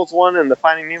Incredibles one and the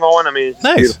Finding Nemo one. I mean, it's just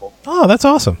Nice. beautiful. Oh, that's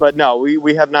awesome. But no,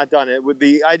 we have not done it.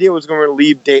 The idea was going to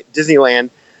leave Disneyland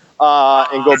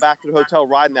and go back to the hotel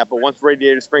riding that. But once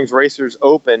Radiator Springs Racers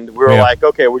opened, we were Yeah. like,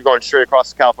 okay, we're going straight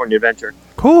across the California Adventure.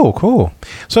 Cool.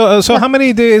 So how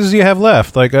many days do you have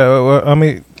left? Like,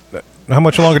 how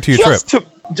much longer to your trip?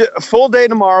 A full day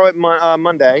tomorrow at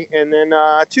Monday, and then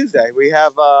Tuesday we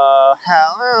have a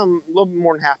little bit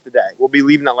more than half the day. We'll be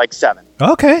leaving at like 7.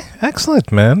 Okay,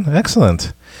 excellent, man.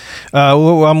 Excellent.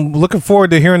 Well, I'm looking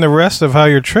forward to hearing the rest of how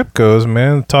your trip goes,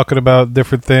 man. Talking about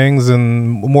different things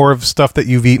and more of stuff that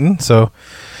you've eaten. So,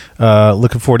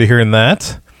 looking forward to hearing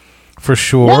that for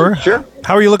sure. Yeah, sure.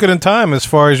 How are you looking in time as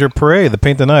far as your parade, the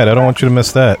Paint the Night? I don't want you to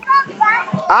miss that.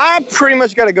 I pretty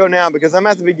much got to go now because I'm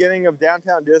at the beginning of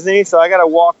Downtown Disney, so I got to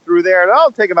walk through there.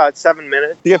 It'll take about 7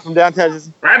 minutes to get from Downtown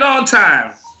Disney. Right on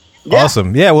time. Yeah.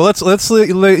 Awesome. Yeah, well, let's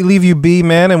leave you be,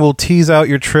 man, and we'll tease out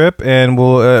your trip, and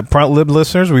we'll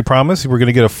listeners, we promise we're going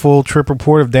to get a full trip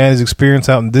report of Danny's experience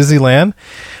out in Disneyland.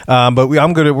 But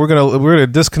we're gonna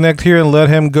disconnect here and let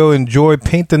him go enjoy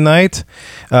Paint the Night,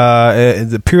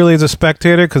 purely as a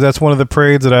spectator, because that's one of the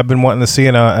parades that I've been wanting to see,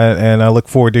 and I look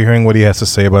forward to hearing what he has to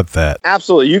say about that.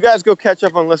 Absolutely. You guys go catch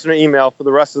up on listener email for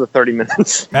the rest of the 30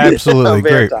 minutes. Absolutely,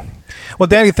 great. Well,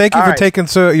 Danny, thank you for taking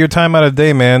your time out of the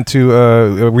day, man,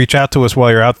 to reach out to us while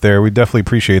you're out there. We definitely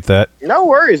appreciate that. No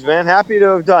worries, man. Happy to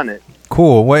have done it.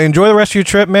 Cool. Well, enjoy the rest of your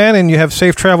trip, man, and you have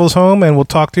safe travels home, and we'll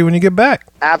talk to you when you get back.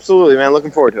 Absolutely, man.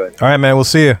 Looking forward to it. All right, man. We'll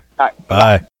see you. All right.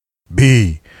 Bye.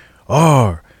 Be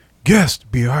our guest.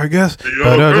 Be our guest.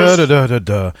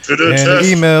 Da-da-da-da-da-da. To the And the test.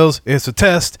 emails, it's a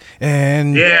test,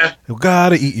 and Yeah. you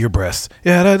gotta eat your breast.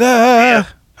 Yeah-da-da.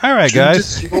 All right,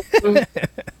 guys.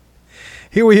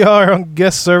 Here we are on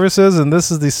guest services, and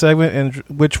this is the segment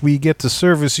in which we get to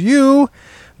service you,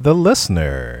 the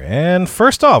listener. And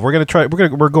first off,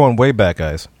 we're going way back,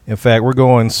 guys. In fact, we're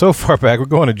going so far back, we're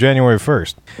going to January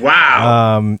 1st.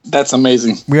 Wow. That's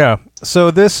amazing. Yeah.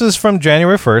 So this is from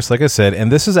January 1st, like I said,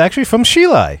 and this is actually from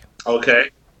Sheila. Okay.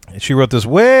 She wrote this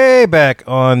way back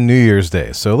on New Year's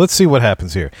Day. So let's see what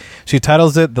happens here. She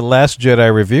titles it The Last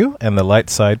Jedi Review and the Light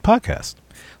Side Podcast.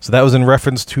 So that was in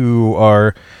reference to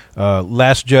our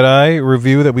Last Jedi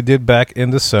review that we did back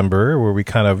in December, where we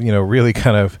kind of, really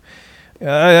kind of,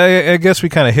 I guess we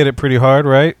kind of hit it pretty hard,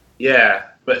 right? Yeah.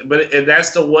 But and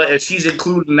that's the one, and she's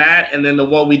including that, and then the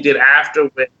one we did after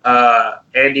when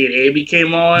Andy and Amy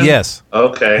came on? Yes.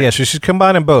 Okay. Yeah, she's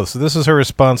combining both. So this is her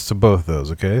response to both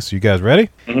those, okay? So you guys ready?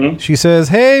 Mm-hmm. She says,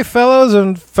 "Hey, fellows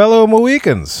and fellow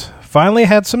Mohicans. Finally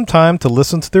had some time to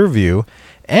listen to the review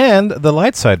and the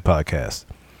Light Side podcast.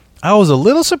 I was a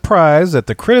little surprised at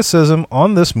the criticism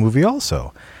on this movie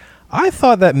also. I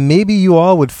thought that maybe you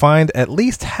all would find at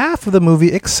least half of the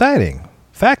movie exciting.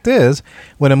 Fact is,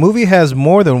 when a movie has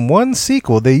more than one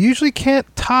sequel, they usually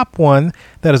can't top one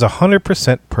that is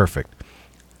 100% perfect.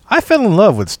 I fell in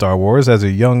love with Star Wars as a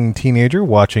young teenager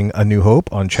watching A New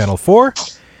Hope on Channel 4.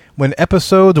 When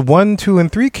episodes 1, 2,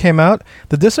 and 3 came out,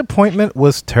 the disappointment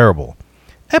was terrible.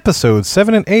 Episodes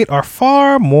 7 and 8 are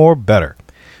far more better.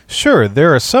 Sure,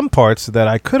 there are some parts that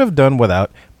I could have done without,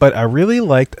 but I really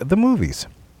liked the movies.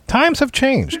 Times have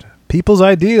changed. People's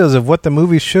ideas of what the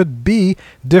movie should be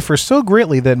differ so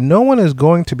greatly that no one is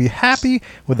going to be happy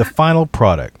with the final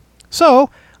product. So,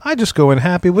 I just go in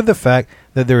happy with the fact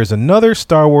that there is another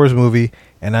Star Wars movie,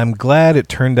 and I'm glad it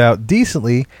turned out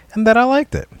decently and that I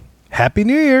liked it. Happy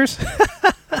New Year's!"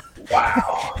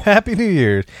 Wow. Happy New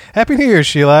Year's. Happy New Year's,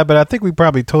 Sheila, but I think we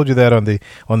probably told you that on the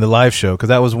live show, because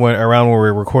that was around when we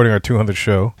were recording our 200th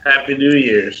show. Happy New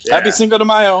Year's. Yeah. Happy Cinco de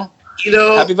Mayo.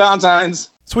 Happy Valentine's.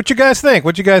 So what you guys think?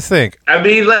 I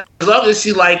mean, as long as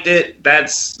she liked it,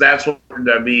 that's what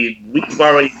I mean. We've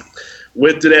already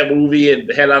went through that movie and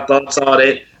had our thoughts on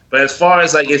it. But as far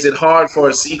as is it hard for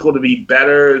a sequel to be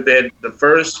better than the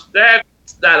first?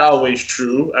 That's not always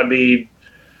true. I mean,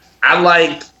 I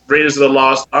liked Raiders of the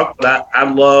Lost Ark.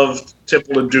 I loved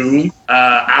Temple of Doom.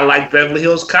 I like Beverly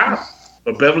Hills Cop.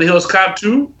 But Beverly Hills Cop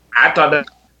 2, I thought that,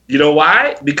 you know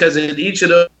why? Because in each of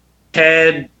them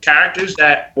had characters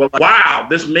that were like, wow,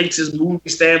 this makes this movie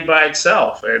stand by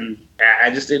itself. And I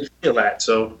just didn't feel that.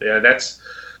 So, yeah, that's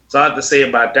all I have to say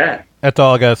about that. That's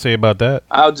all I got to say about that.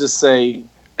 I'll just say,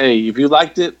 hey, if you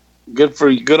liked it,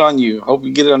 good on you. Hope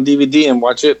you get it on DVD and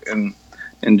watch it and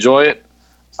enjoy it.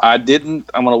 I didn't.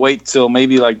 I'm going to wait till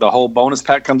maybe the whole bonus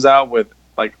pack comes out with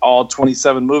all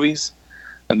 27 movies,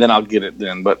 and then I'll get it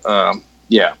then. But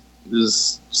yeah, this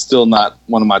is still not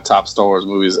one of my top Star Wars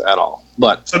movies at all.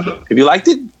 But if you liked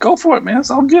it, go for it, man. It's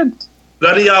all good.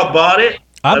 None of y'all bought it?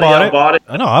 I bought it.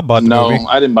 I know, I bought the movie. No,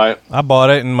 I didn't buy it. I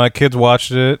bought it, and my kids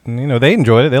watched it, and they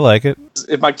enjoyed it. They like it.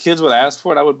 If my kids would ask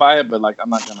for it, I would buy it, but I'm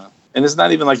not going to. And it's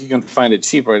not even you can find it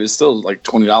cheap, right? It's still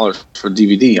 $20 for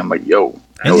DVD. I'm like, yo.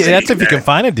 And that's if you can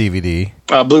find a DVD.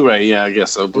 Blu-ray, yeah, I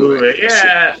guess so. Blu-ray,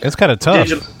 yeah. It's kind of tough.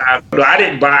 I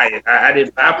didn't buy it. I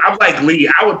didn't. I'm like Lee.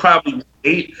 I would probably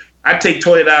wait. I'd take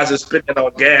 $20 and spend it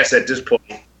on gas at this point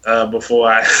before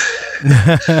I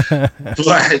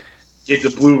get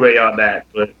the Blu-ray on that.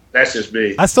 But that's just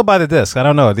me. I still buy the disc. I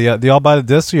don't know. Do y'all buy the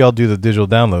disc, or y'all do the digital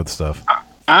download stuff?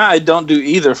 I don't do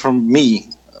either. From me,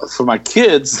 for my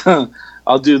kids,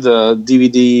 I'll do the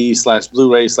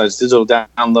DVD/Blu-ray/digital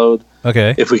download.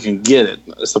 Okay. If we can get it.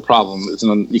 That's the problem.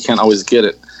 You can't always get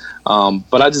it.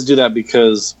 But I just do that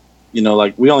because,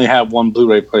 we only have one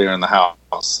Blu-ray player in the house.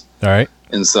 All right.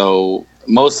 And so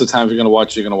most of the time if you're going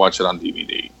to watch it on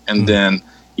DVD. And then,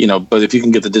 but if you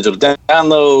can get the digital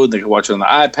download, they can watch it on the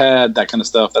iPad, that kind of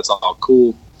stuff. That's all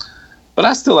cool. But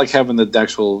I still like having the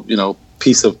actual,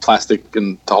 piece of plastic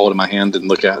and to hold in my hand and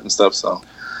look at and stuff. So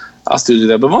I'll still do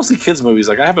that. But mostly kids movies.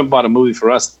 I haven't bought a movie for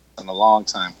us in a long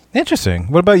time. Interesting.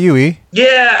 What about you, E?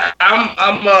 Yeah,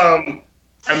 I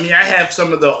have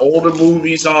some of the older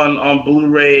movies on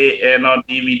Blu-ray and on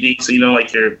DVD. So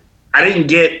I didn't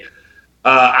get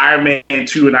Iron Man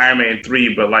 2 and Iron Man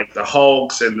 3, but the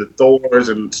Hulks and the Thors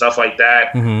and stuff like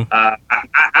that. Mm-hmm.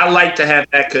 I like to have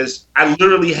that because I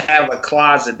literally have a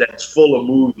closet that's full of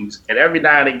movies, and every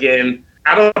now and again.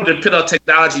 I don't depend on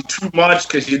technology too much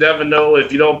because you never know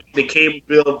if you don't pay the cable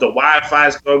bill, if the Wi-Fi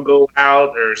is going to go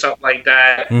out or something like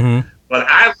that. Mm-hmm. But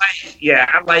I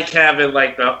like having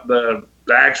the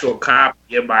actual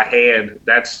copy in my hand.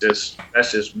 That's just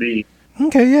me.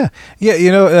 Okay, yeah.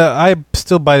 Yeah, I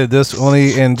still buy the disc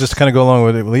only, and just kind of go along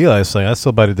with what Eli's saying, I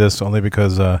still buy the disc only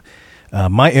because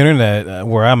My internet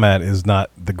where I'm at is not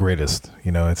the greatest.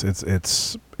 You know,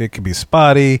 it can be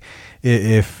spotty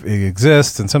if it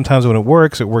exists, and sometimes when it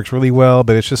works really well,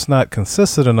 but it's just not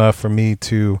consistent enough for me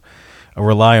to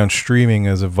rely on streaming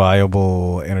as a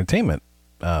viable entertainment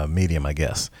medium, I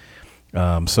guess.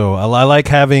 So I like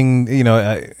having,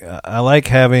 I like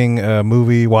having a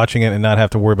movie, watching it, and not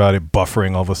have to worry about it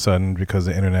buffering all of a sudden because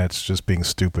the internet's just being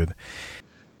stupid.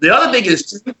 The other thing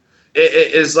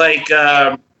is like,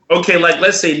 okay, like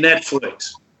let's say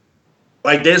Netflix.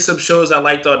 Like there's some shows I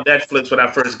liked on Netflix when I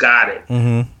first got it,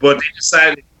 but they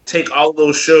decided to take all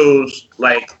those shows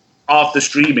like off the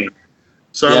streaming.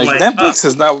 So I'm like, Netflix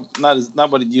is not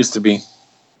what it used to be.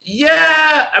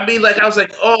 Yeah, I mean, like I was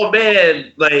like, oh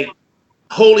man, like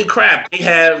holy crap, they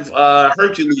have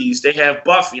Hercules, they have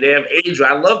Buffy, they have Angel.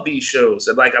 I love these shows,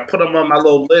 and like I put them on my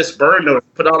little list, burn note,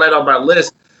 put all that on my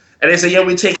list, and they say, yeah,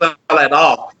 we take all that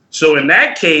off. So in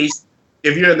that case,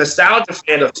 if you're a nostalgia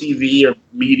fan of TV or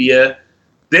media,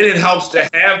 then it helps to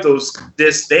have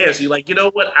this there. So you're like, you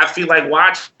know what? I feel like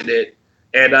watching it,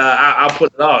 and I'll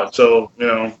put it on. So,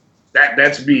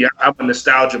 that's me. I'm a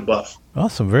nostalgia buff.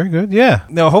 Awesome. Very good. Yeah.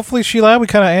 Now, hopefully, Sheila, we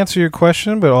kind of answered your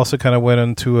question, but also kind of went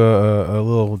into a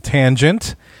little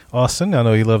tangent. Austin, I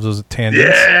know he loves those tangents.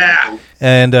 Yeah.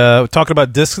 And talking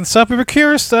about discs and stuff, we were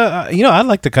curious. I'd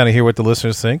like to kind of hear what the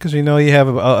listeners think because, you have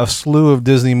a slew of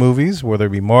Disney movies, whether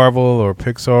it be Marvel or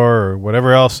Pixar or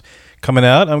whatever else coming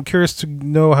out. I'm curious to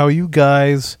know how you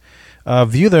guys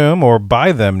view them or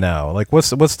buy them now. Like, what's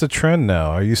the trend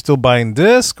now? Are you still buying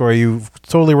disc, or are you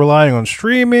totally relying on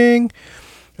streaming?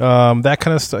 That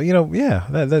kind of stuff.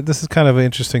 This is kind of an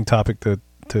interesting topic to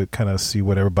kind of see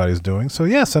what everybody's doing. So,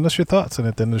 yeah, send us your thoughts, and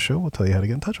at the end of the show, we'll tell you how to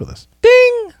get in touch with us.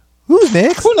 Ding! Who's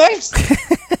next? Who next?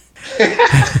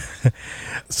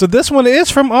 So this one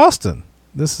is from Austin.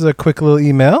 This is a quick little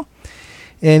email.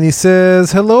 And he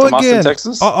says, hello from again. Austin,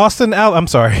 Texas? I'm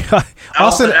sorry.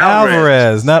 Austin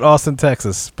Alvarez, not Austin,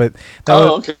 Texas. But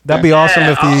that'd be awesome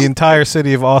if the entire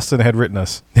city of Austin had written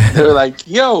us. They're like,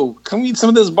 yo, come eat some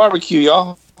of this barbecue,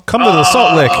 y'all. Come to the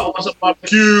Salt Lick. What's up,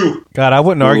 barbecue? God, I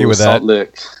wouldn't argue with that. Salt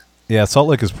Lick. Yeah, Salt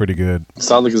Lick is pretty good.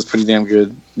 Salt Lick is pretty damn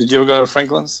good. Did you ever go to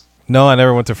Franklin's? No, I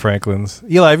never went to Franklin's.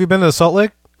 Eli, have you been to the Salt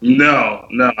Lick? No.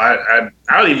 I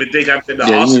don't even think I've been to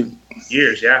Austin.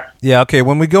 Years, yeah. Yeah, okay.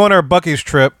 When we go on our Buc-ee's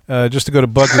trip, just to go to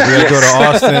Buc-ee's, we got to go to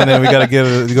Austin, and we got to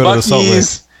go to the Salt Lick.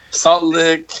 Salt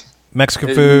Lick.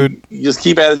 Mexican food. You just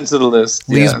keep adding to the list.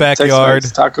 Lee's backyard.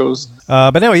 Tacos.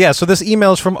 But anyway, yeah, so this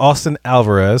email is from Austin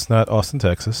Alvarez, not Austin,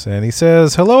 Texas. And he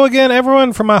says, hello again,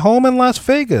 everyone, from my home in Las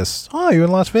Vegas. Oh, you're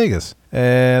in Las Vegas.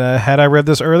 And had I read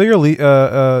this earlier,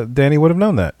 Danny would have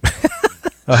known that.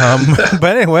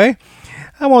 But anyway,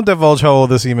 I won't divulge how old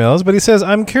this email is, but he says,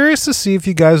 I'm curious to see if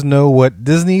you guys know what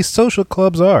Disney social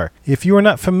clubs are. If you are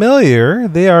not familiar,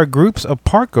 they are groups of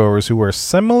parkgoers who wear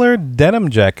similar denim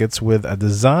jackets with a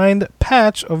designed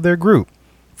patch of their group.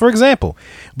 For example,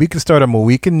 we could start a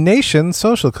Mohican Nation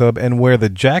social club and wear the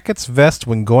jacket's vest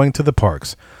when going to the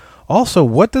parks. Also,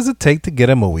 what does it take to get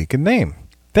a Mohican name?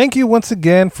 Thank you once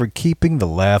again for keeping the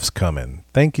laughs coming.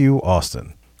 Thank you,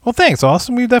 Austin. Well, thanks,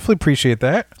 Austin. We definitely appreciate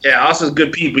that. Yeah, Austin's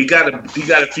good people. He got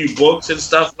a few books and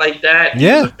stuff like that.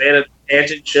 Yeah. He's a fan of the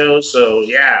Tangent Show, so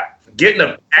yeah. Getting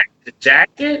a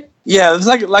jacket? Yeah, it's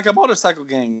like a motorcycle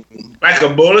gang. Like a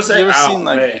motorcycle? You ever seen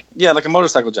like a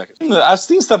motorcycle jacket? I've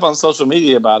seen stuff on social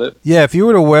media about it. Yeah, if you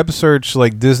were to web search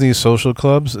like Disney social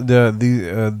clubs,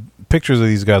 the pictures of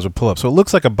these guys would pull up. So it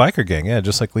looks like a biker gang, yeah,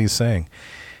 just like Lee's saying.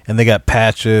 And they got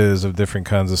patches of different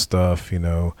kinds of stuff,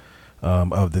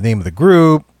 of the name of the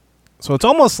group. So it's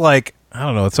almost like, I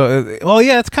don't know.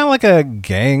 It's kind of like a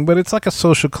gang, but it's like a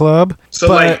social club.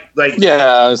 So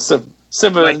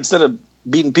instead of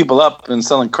beating people up and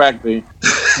selling crack, they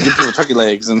give people turkey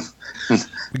legs and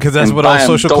because that's what all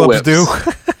social clubs do.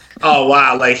 Oh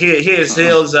wow! Like here's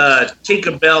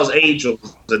Tinkerbell's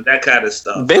Angels and that kind of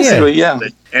stuff. Basically, yeah.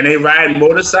 And they ride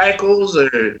motorcycles,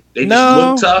 or they just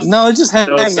look tough. No, they just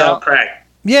hang out. Crack.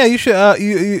 Yeah, you should.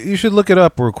 You should look it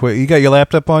up real quick. You got your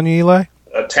laptop on you, Eli?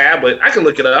 A tablet. I can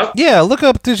look it up. Yeah, look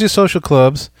up Disney social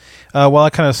clubs. While I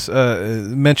kind of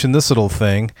mention this little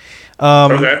thing.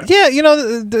 Okay. Yeah,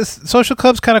 the social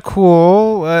club's kind of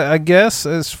cool, I guess,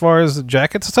 as far as the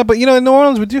jackets and stuff. But, in New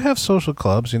Orleans, we do have social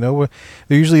clubs, they're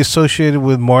usually associated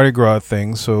with Mardi Gras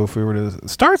things. So if we were to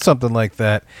start something like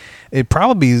that, it'd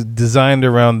probably be designed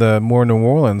around the more New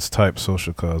Orleans type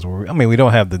social clubs. We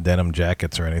don't have the denim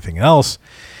jackets or anything else.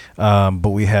 But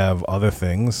we have other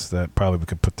things that probably we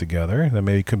could put together that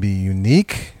maybe could be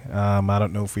unique. I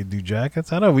don't know if we do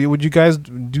jackets. I don't know. Would you guys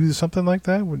do something like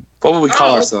that? What would we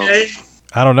call ourselves?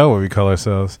 I don't know what we call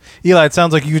ourselves. Eli, it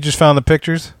sounds like you just found the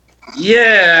pictures.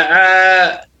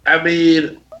 Yeah, I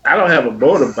mean, I don't have a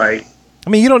motorbike. I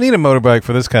mean, you don't need a motorbike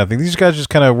for this kind of thing. These guys just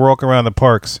kind of walk around the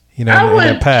parks, in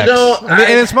their packs.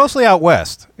 And it's mostly out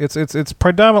west. It's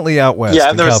predominantly out west. Yeah,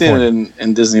 I've never California. seen it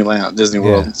in Disneyland, Disney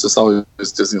World. It's just always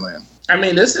Disneyland. I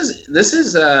mean, this is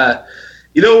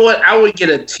you know what? I would get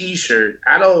a T-shirt.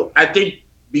 I think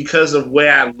because of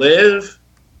where I live,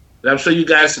 and I'm sure you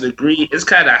guys would agree, it's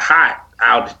kind of hot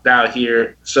out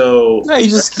here. So no, you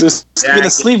just get a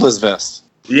sleeveless vest.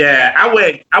 Yeah,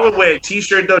 I would wear a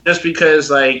T-shirt though, just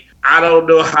because like I don't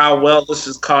know how well this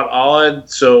is caught on.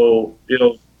 So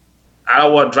I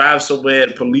don't want to drive somewhere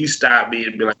and police stop me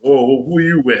and be like, "Whoa, who are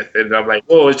you with?" And I'm like,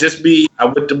 "Oh, it's just me. I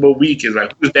went to Mohican." It's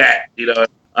like, who's that?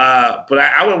 But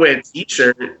I would wear a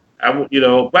T-shirt. But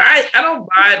I don't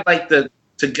mind like the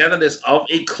togetherness of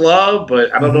a club,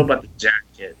 but I don't know about the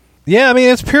jacket. Yeah, I mean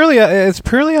it's purely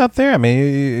out there. I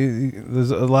mean,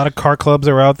 there's a lot of car clubs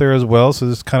that are out there as well, so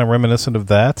it's kind of reminiscent of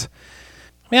that.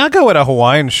 I mean, I'll go with a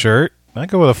Hawaiian shirt. I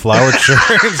go with a flowered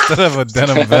shirt instead of a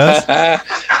denim vest. I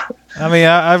mean,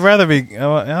 I'd rather be.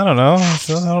 I don't know.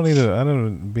 I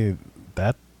don't be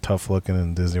that tough looking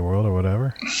in Disney World or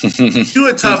whatever. You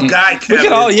a tough guy, Kevin.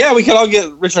 We could all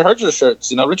get Richard Hercher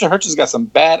shirts. Richard Hercher's got some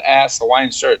badass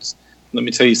Hawaiian shirts. Let me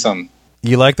tell you something.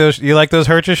 You like those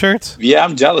Hercher shirts? Yeah,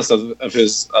 I'm jealous of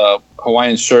his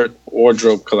Hawaiian shirt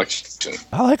wardrobe collection.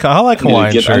 I like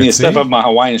Hawaiian shirts. I need to step up my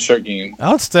Hawaiian shirt game.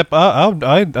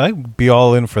 I'd be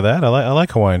all in for that. I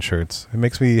like Hawaiian shirts. It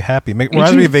makes me happy.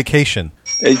 Reminds me of vacation.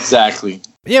 Exactly.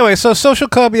 Anyway, so Social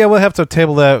Club, we'll have to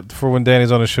table that for when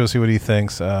Danny's on the show, see what he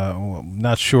thinks.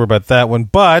 Not sure about that one,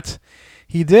 but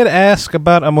he did ask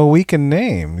about a Mohican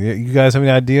name. You guys have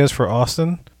any ideas for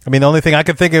Austin? I mean, the only thing I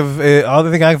can think of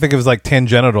is like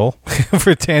tangential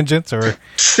for tangents or.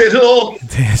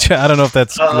 I don't know if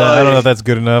that's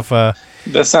good enough.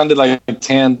 That sounded like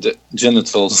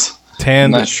genitals. I'm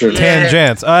not sure.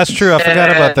 Tangents. Oh, that's true. I forgot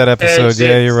about that episode.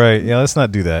 Yeah, you're right. Yeah, let's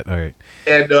not do that. All right.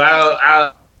 And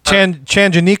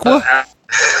Chanjaniqua?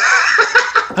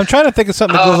 I'm trying to think of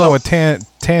something that goes on with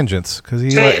tangents because he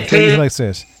likes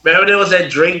this. Remember there was that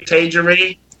drink,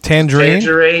 Tangerine? Tangerine?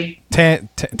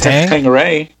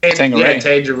 Tangerine. Yeah,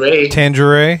 Tangerine.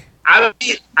 Tangerine. I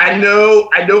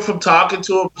know from talking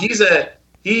to him,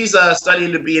 he's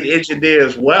studying to be an engineer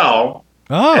as well.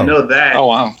 Oh. I know that. Oh,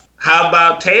 wow. How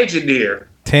about Tangineer?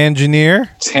 Tangineer?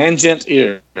 Tangent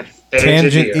ear.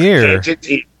 Tangenteer.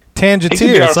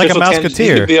 It's like a Mouseketeer.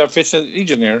 He could be our official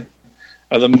engineer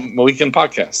of the Mohican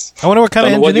podcast. I wonder what kind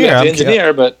of engineer. I don't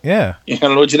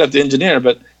know what you'd have to engineer,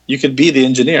 but you could be the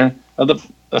engineer of the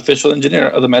official engineer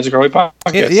of the Magic Our Way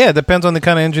podcast. Yeah, it depends on the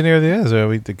kind of engineer it is.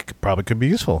 It probably could be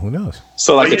useful. Who knows?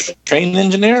 So like a trained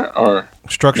engineer or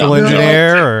structural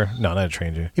engineer or no, not a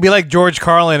trained engineer. He'd be like George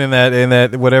Carlin in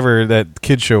that whatever that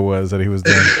kid show was that he was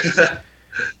doing.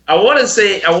 I want to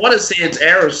say it's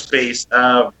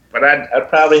aerospace, but I'd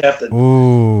probably have to.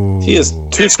 Ooh. He is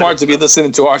too smart to be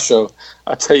listening to our show.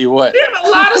 I'll tell you what. We have a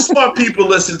lot of smart people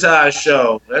listen to our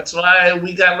show. That's why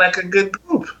we got like a good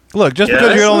group. Look, just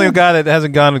because you're only a guy that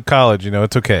hasn't gone to college,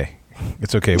 it's okay.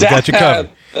 It's okay. We got you covered.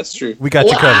 That's true. We got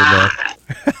you covered,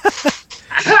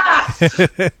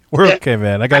 man. We're okay,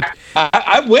 man.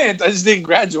 I went. I just didn't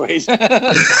graduate. I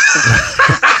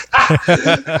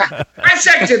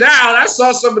checked it out. I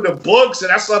saw some of the books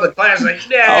and I saw the class.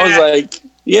 I was like,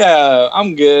 yeah,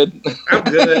 I'm good. I'm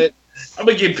good. I'm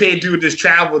gonna get paid doing this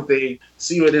travel thing.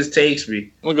 See where this takes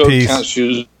me. I'm gonna go count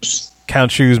shoes.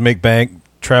 Count shoes, make bank,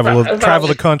 travel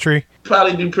the country.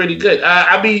 Probably do pretty good.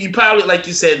 I mean, you probably, like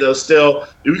you said, though. Still,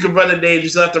 we can run the name. You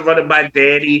still have to run it by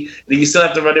Danny. Then you still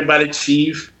have to run it by the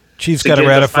chief. Chief's got to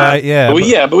ratify.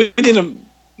 Yeah, but we need to.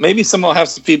 Maybe someone will have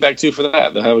some feedback too for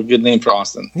that. They'll have a good name for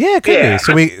Austin. Yeah, it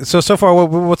could be. So far,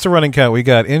 what's the running count? We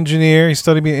got engineer. He's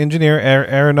studying to be an engineer,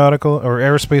 aeronautical or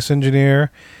aerospace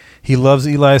engineer. He loves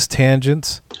Eli's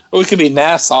tangents. It could be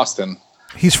Nass Austin.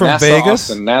 He's from Vegas.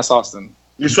 Nass Austin.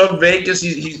 He's from Vegas.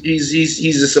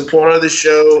 He's a supporter of the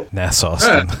show. Nass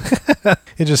Austin.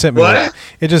 It just hit me.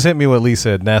 It just hit me what Lee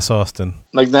said. Nass Austin.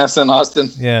 Like Nass and Austin.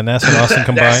 Yeah, Nass and Austin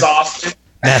combined. Nass Austin.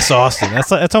 Nass Austin.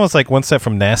 That's almost like one step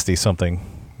from Nasty something.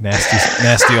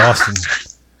 Nasty Austin.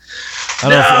 I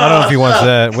don't know if he wants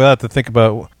that. We'll have to think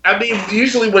about. I mean,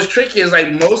 usually what's tricky is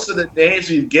like most of the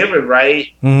names we've given, right?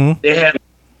 Mm-hmm. They have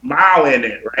Mao in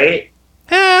it, right?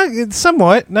 Yeah,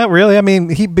 somewhat. Not really. I mean,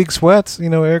 he big sweats.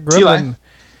 Eric Grubbin.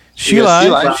 Sheila.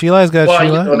 Got Sheila.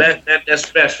 That's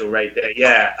special right there.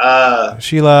 Yeah.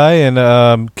 Sheila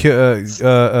and Kill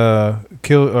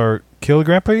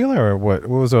Grandpa Eli or what?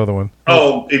 What was the other one?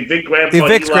 Oh, Vic Grandpa.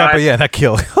 Vic's Grandpa. Yeah, not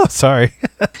Kill. Oh, sorry.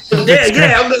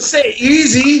 Yeah. I'm gonna say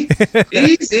easy.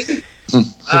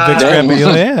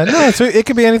 Yeah, no, so it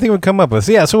could be anything we come up with.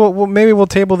 So, yeah, so maybe we'll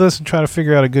table this and try to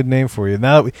figure out a good name for you.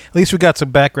 Now, at least we got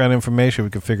some background information. We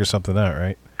can figure something out,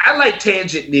 right? I like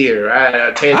Tangenteer. I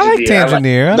like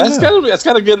Tangenteer. That's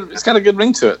got a good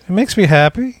ring to it. It makes me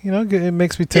happy. You know, it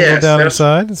makes me tingle down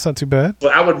inside. It's not too bad.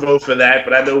 Well, I would vote for that,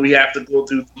 but I know we have to go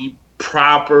through the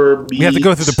proper. We have to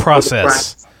go through the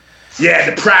process.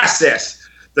 The process.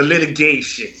 The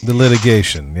litigation. The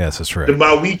litigation. Yes, that's right. The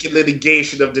Mawican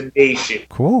litigation of the nation.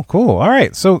 Cool. All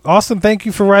right. So, Austin, thank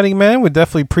you for writing, man. We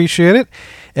definitely appreciate it.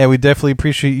 And we definitely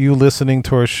appreciate you listening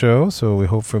to our show. So, we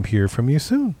hope to hear from you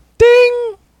soon.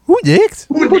 Ding! Who next?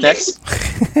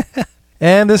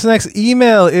 And this next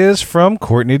email is from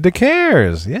Courtney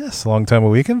DeCares. Yes, long time a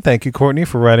weekend. Thank you, Courtney,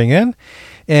 for writing in.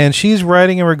 And she's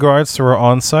writing in regards to our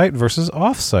on-site versus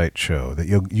off-site show that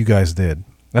you guys did.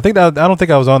 I don't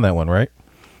think I was on that one, right?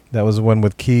 That was the one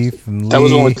with Keith and Lee. That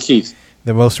was the one with Keith.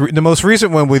 The most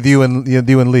recent one with you and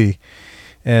Lee.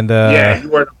 And you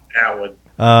weren't on that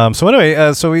one. So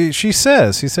anyway, she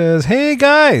says, "Hey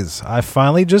guys, I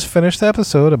finally just finished the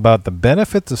episode about the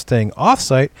benefits of staying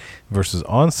off-site versus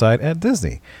on-site at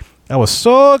Disney. I was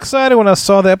so excited when I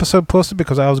saw the episode posted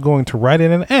because I was going to write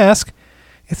in and ask.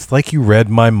 It's like you read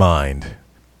my mind.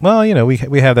 Well, you know, we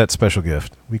have that special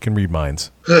gift. We can read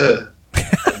minds.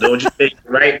 Don't you think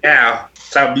right now?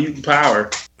 It's our mutant power.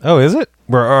 Oh, is it?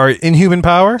 Our inhuman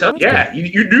power? Yeah,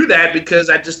 you knew that because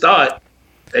I just thought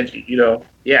that,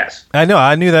 yes. I know.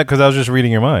 I knew that because I was just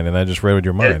reading your mind, and I just read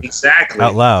your mind. Exactly.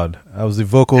 Out loud. I was the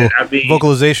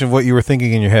vocalization of what you were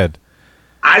thinking in your head.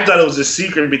 I thought it was a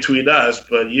secret between us,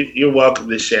 but you're welcome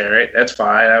to share it. That's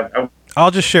fine.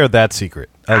 I'll just share that secret.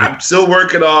 I'm still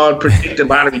working on predicting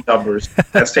lottery numbers.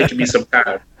 That's taking me some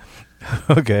time.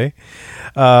 Okay.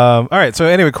 All right. So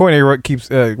anyway, Courtney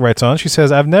writes on. She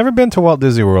says, "I've never been to Walt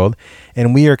Disney World,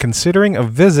 and we are considering a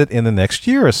visit in the next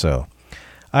year or so.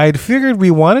 I had figured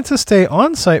we wanted to stay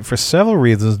on site for several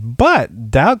reasons,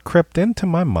 but doubt crept into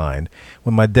my mind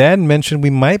when my dad mentioned we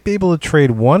might be able to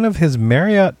trade one of his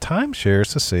Marriott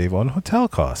timeshares to save on hotel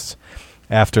costs.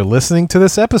 After listening to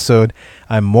this episode,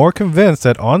 I'm more convinced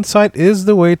that on-site is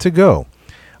the way to go.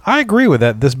 I agree with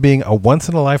that, this being a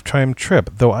once-in-a-lifetime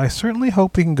trip, though I certainly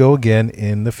hope we can go again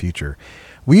in the future.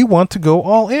 We want to go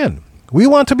all in. We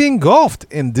want to be engulfed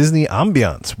in Disney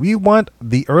ambiance. We want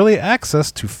the early access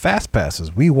to fast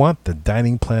passes. We want the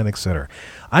dining plan, etc.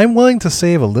 I'm willing to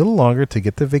save a little longer to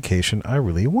get the vacation I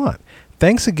really want.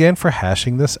 Thanks again for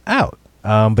hashing this out."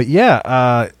 But yeah,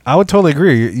 I would totally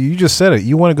agree. You just said it.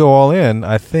 You want to go all in.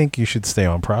 I think you should stay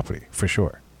on property for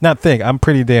sure. I'm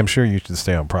pretty damn sure you should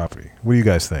stay on property. What do you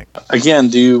guys think? Again,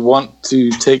 do you want to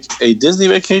take a Disney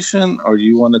vacation or do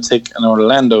you want to take an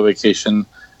Orlando vacation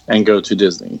and go to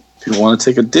Disney? If you want to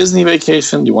take a Disney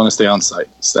vacation, you want to stay on site.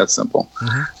 It's that simple.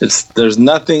 Mm-hmm. There's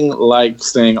nothing like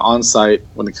staying on site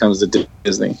when it comes to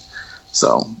Disney.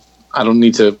 So I don't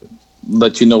need to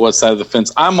let you know what side of the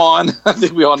fence I'm on. I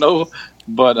think we all know.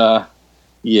 But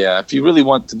yeah, if you really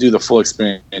want to do the full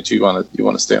experience, you want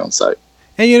to stay on site.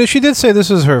 And she did say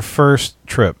this is her first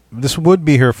trip. This would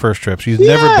be her first trip. She's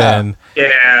never been.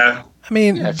 Yeah. I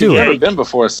mean, if you've never been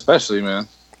before, especially, man.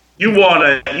 You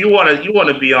wanna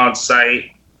be on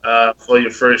site for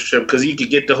your first trip because you can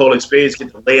get the whole experience,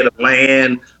 get the lay of the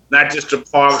land, not just the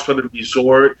parks, but the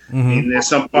resort. Mm-hmm. And there's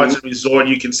some parts of the resort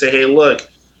you can say, "Hey, look,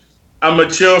 I'm gonna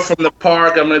chill from the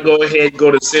park. I'm gonna go ahead and go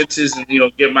to Senses and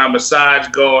get my massage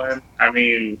going." I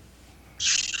mean,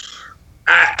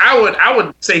 I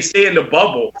would say stay in the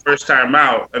bubble first time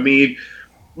out. I mean,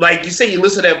 like you say, you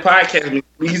listen to that podcast. I mean,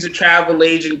 he's a travel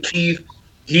agent, Keith.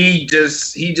 He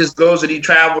just goes and he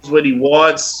travels when he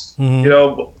wants.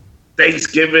 Mm-hmm.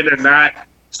 Thanksgiving or not.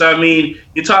 So I mean,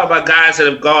 you talk about guys that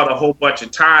have gone a whole bunch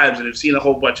of times and have seen a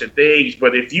whole bunch of things.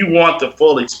 But if you want the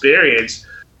full experience,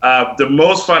 the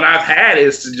most fun I've had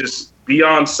is to just be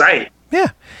on site. Yeah,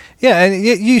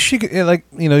 and she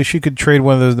could, she could trade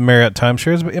one of the Marriott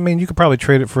timeshares, but I mean, you could probably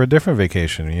trade it for a different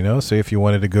vacation, say if you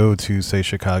wanted to go to, say,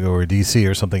 Chicago or DC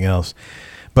or something else.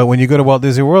 But when you go to Walt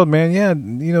Disney World, man,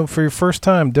 yeah, for your first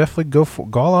time, definitely go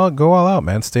all out,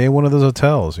 man. Stay in one of those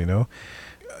hotels,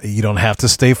 You don't have to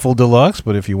stay full deluxe,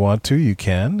 but if you want to, you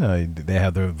can. They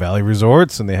have the Valley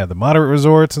Resorts and they have the moderate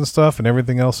resorts and stuff and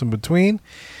everything else in between.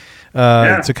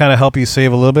 To kind of help you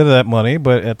save a little bit of that money,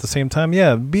 but at the same time,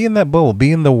 be in that bubble,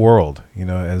 be in the world,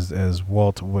 as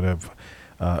Walt would have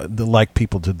liked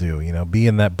people to do, be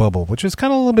in that bubble, which is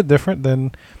kind of a little bit different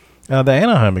than the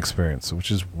Anaheim experience, which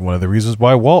is one of the reasons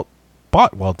why Walt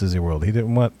bought Walt Disney World. He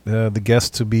didn't want the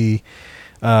guests to be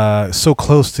so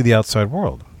close to the outside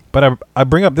world. But I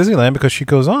bring up Disneyland because she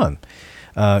goes on.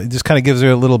 It just kind of gives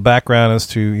her a little background as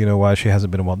to, why she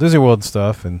hasn't been in Walt Disney World and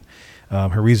stuff, and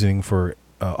her reasoning for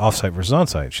off-site versus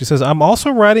on-site. She says, I'm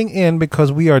also writing in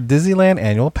because we are Disneyland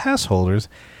annual pass holders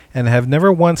and have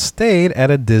never once stayed at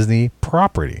a Disney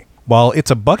property. While it's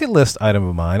a bucket list item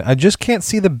of mine, I just can't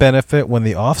see the benefit when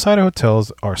the off-site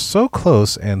hotels are so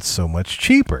close and so much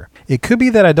cheaper. It could be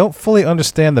that I don't fully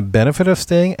understand the benefit of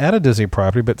staying at a Disney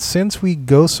property, but since we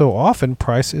go so often,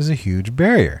 price is a huge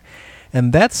barrier.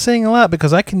 And that's saying a lot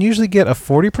because I can usually get a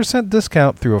 40%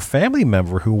 discount through a family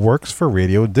member who works for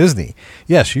Radio Disney.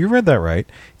 Yes, you read that right.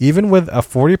 Even with a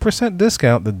 40%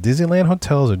 discount, the Disneyland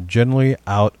hotels are generally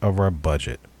out of our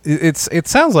budget. It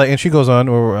sounds like, and she goes on,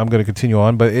 or I'm going to continue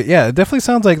on, but it definitely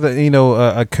sounds like that,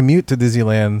 a commute to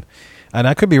Disneyland, and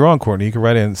I could be wrong, Courtney, you could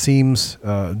write in, seems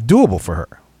doable for her.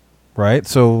 Right,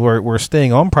 so we're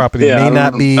staying on property. Yeah, may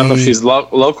not be. I don't know if she's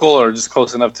local or just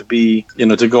close enough to be,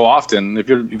 to go often. If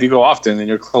you go often, then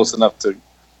you're close enough to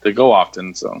go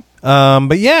often. So,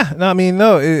 but yeah, no, I mean,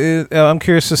 no. I'm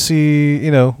curious to see,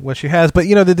 what she has. But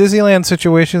the Disneyland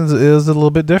situations is a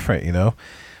little bit different,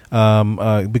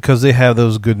 because they have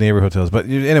those good neighbor hotels. But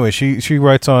anyway, she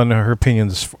writes on her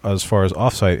opinions as far as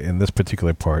offsite in this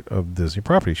particular part of Disney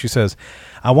property. She says,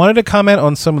 I wanted to comment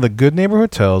on some of the good neighbor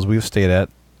hotels we've stayed at.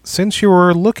 Since you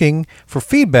were looking for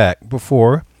feedback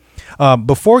before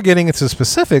getting into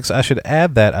specifics, I should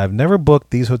add that I've never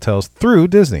booked these hotels through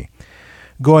Disney.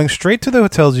 Going straight to the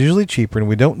hotel is usually cheaper, and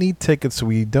we don't need tickets, so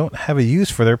we don't have a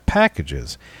use for their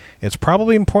packages. It's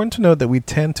probably important to note that we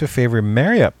tend to favor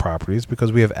Marriott properties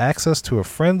because we have access to a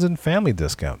friends and family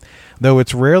discount, though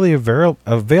it's rarely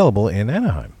available in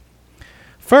Anaheim.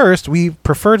 First, we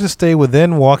prefer to stay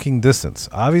within walking distance.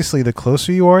 Obviously, the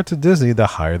closer you are to Disney, the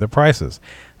higher the prices.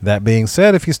 That being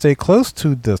said, if you stay close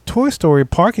to the Toy Story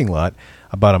parking lot,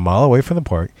 about a mile away from the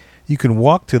park, you can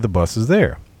walk to the buses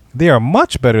there. They are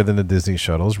much better than the Disney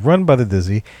shuttles run by the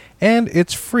Disney, and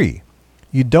it's free.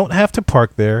 You don't have to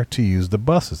park there to use the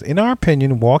buses. In our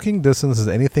opinion, walking distance is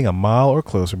anything a mile or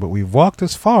closer, but we've walked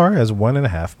as far as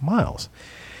 1.5 miles.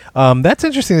 That's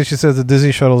interesting that she says the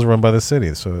Disney shuttles run by the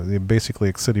city, so they're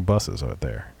basically city buses out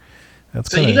there.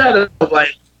 So you gotta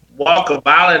walk 1.5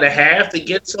 miles to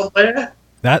get somewhere.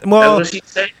 That's what she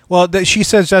said. Well, she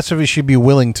says that's what she'd be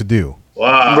willing to do.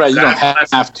 Wow, right? You don't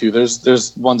have to.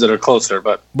 There's ones that are closer,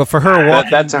 but for her,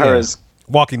 that to her is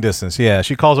walking distance. Yeah,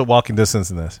 she calls it walking distance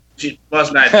in this. She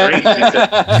must not drink because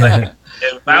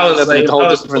if I was like a whole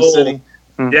different city.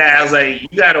 Yeah, I was like,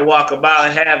 you got to walk 1.5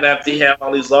 miles after you have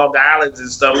all these Long Islands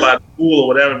and stuff by the pool or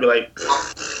whatever. Be like,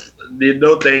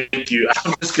 no, thank you.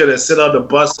 I'm just gonna sit on the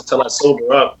bus until I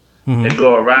sober up and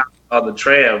go around on the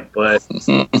tram. But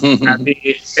I mean,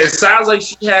 it sounds like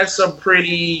she has some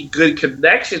pretty good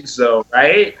connections, though,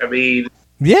 right? I mean,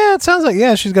 yeah, it sounds like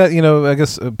she's got I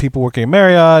guess people working at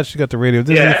Marriott. She's got the Radio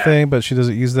Disney thing, but she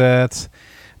doesn't use that.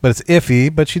 But it's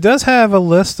iffy. But she does have a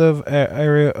list of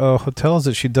area hotels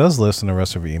that she does list in the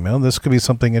rest of her email. This could be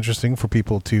something interesting for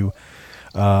people to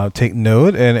take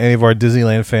note, and any of our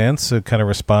Disneyland fans to kind of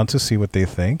respond to, see what they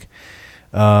think.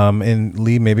 And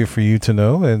Lee, maybe for you to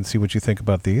know and see what you think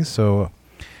about these. So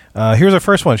here's our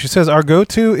first one. She says, our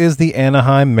go-to is the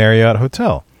Anaheim Marriott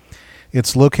Hotel.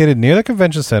 It's located near the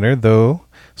convention center, though,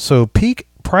 so peak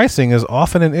pricing is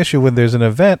often an issue when there's an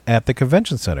event at the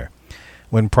convention center.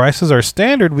 When prices are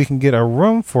standard, we can get a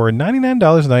room for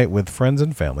 $99 a night with friends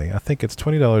and family. I think it's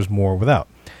 $20 more without,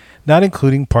 not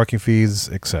including parking fees,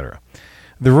 etc.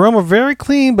 The room are very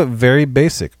clean but very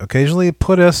basic. Occasionally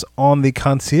put us on the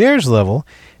concierge level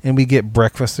and we get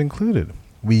breakfast included.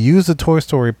 We use the Toy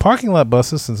Story parking lot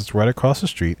buses since it's right across the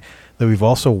street, though we've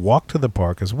also walked to the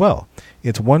park as well.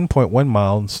 It's 1.1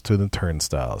 miles to the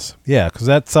turnstiles. Yeah, because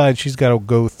that side she's got to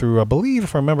go through, I believe,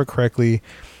 if I remember correctly,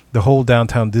 the whole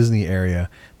downtown Disney area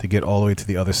to get all the way to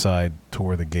the other side to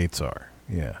where the gates are.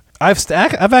 Yeah. I've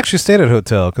actually stayed at a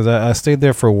hotel because I stayed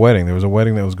there for a wedding. There was a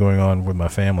wedding that was going on with my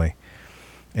family,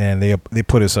 and they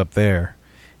put us up there,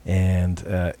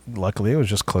 and luckily it was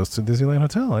just close to Disneyland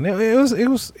Hotel, and it was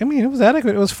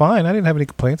adequate. It was fine. I didn't have any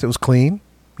complaints. It was clean.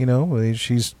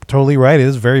 She's totally right. It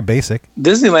is very basic.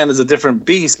 Disneyland is a different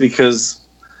beast because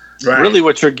really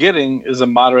what you're getting is a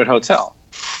moderate hotel.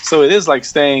 So it is like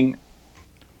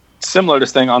similar to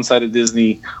staying on site at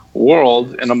Disney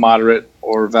World in a moderate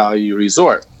or value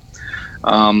resort.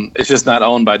 It's just not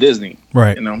owned by Disney.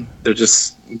 Right. They're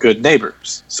just good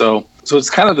neighbors. So it's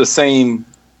kind of the same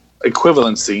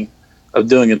equivalency of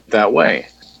doing it that way.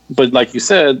 But like you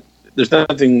said, there's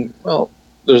nothing,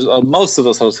 there's most of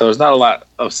those hotels, not a lot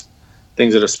of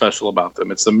things that are special about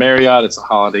them. It's a Marriott, it's a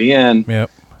Holiday Inn,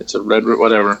 it's a Redwood,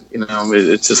 whatever,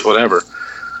 it's just whatever.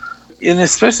 And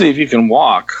especially if you can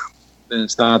walk, then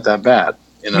it's not that bad,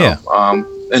 And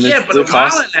but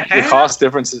the cost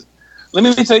difference is, let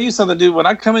me tell you something, dude. When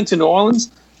I come into New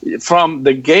Orleans, from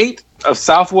the gate of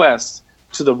Southwest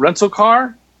to the rental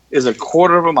car is a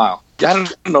quarter of a mile. I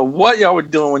don't know what y'all were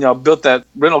doing when y'all built that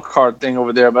rental car thing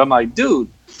over there, but I'm like, dude,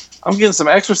 I'm getting some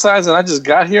exercise, and I just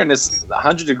got here, and it's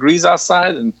 100 degrees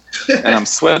outside, and I'm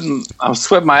sweating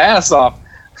my ass off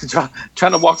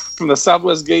trying to walk from the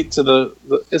Southwest gate to the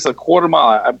it's a quarter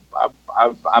mile.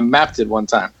 I mapped it one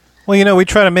time. Well, we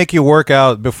try to make you work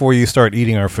out before you start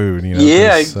eating our food.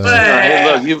 Yeah.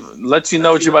 Hey, look, let you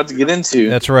know what you're about to get into.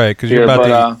 That's right, because you're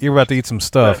about to eat some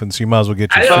stuff, and so you might as well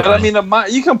get your. But I mean,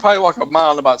 you can probably walk a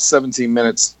mile in about 17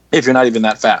 minutes if you're not even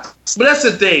that fast. But that's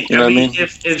the thing. I mean,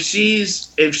 if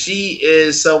she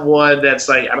is someone that's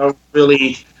like, I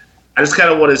just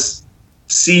kind of want to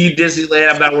see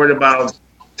Disneyland. I'm not worried about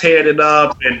tearing it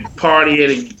up and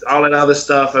partying and all that other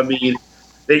stuff. I mean.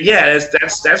 Yeah,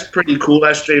 that's pretty cool.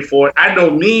 That's straightforward. I know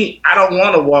me. I don't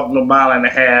want to walk no mile and a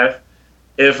half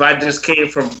if I just came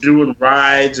from doing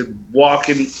rides and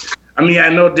walking. I mean, I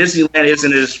know Disneyland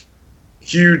isn't as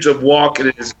huge of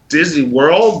walking as Disney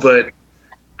World, but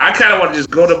I kind of want to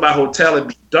just go to my hotel and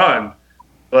be done.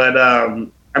 But I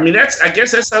mean, I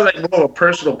guess that sounds like more of a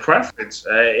personal preference.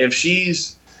 If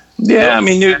she's I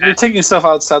mean, you're taking yourself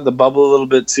outside the bubble a little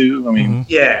bit too. I mean,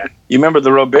 yeah. You remember the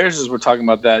Roberges were talking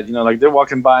about that? Like they're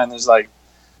walking by and there's like,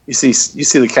 you see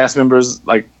the cast members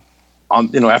like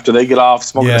on after they get off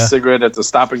smoking a cigarette at the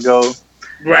stop and go,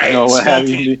 right? What have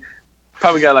you?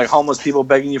 Probably got like homeless people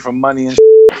begging you for money and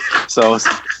so it's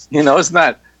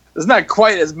not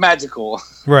quite as magical.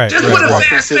 Right. Just put a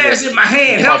fast pass in my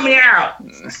hand. Help me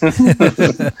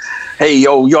out. Hey,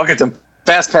 y'all get the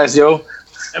fast pass, yo.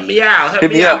 Help me out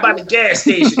by the gas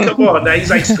station. Come on. Now he's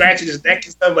like scratching his neck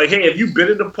and stuff. Like, hey, have you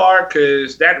been in the park?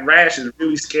 Because that rash is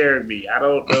really scaring me. I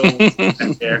don't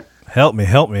know. Help me.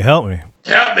 Help me.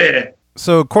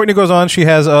 So Courtney goes on. She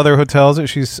has other hotels that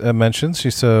she's mentioned.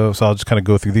 So I'll just kind of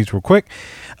go through these real quick.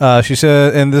 She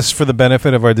said, and this is for the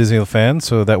benefit of our Disney fans,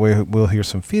 so that way we'll hear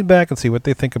some feedback and see what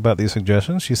they think about these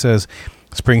suggestions. She says,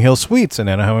 Spring Hill Suites in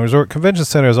Anaheim Resort Convention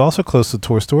Center is also close to the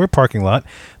Toy Story parking lot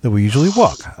that we usually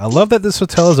walk. I love that this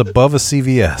hotel is above a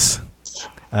CVS.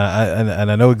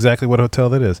 And I know exactly what hotel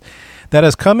that is. That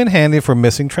has come in handy for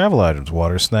missing travel items,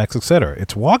 water, snacks, etc.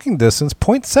 It's walking distance,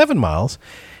 0.7 miles,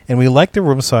 and we like the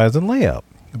room size and layout.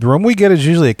 The room we get is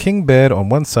usually a king bed on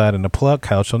one side and a pull-out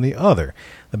couch on the other.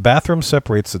 The bathroom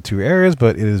separates the two areas,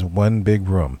 but it is one big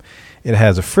room. It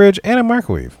has a fridge and a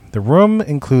microwave. The room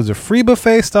includes a free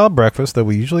buffet-style breakfast, though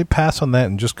we usually pass on that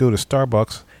and just go to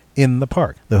Starbucks in the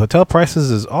park. The hotel prices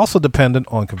is also dependent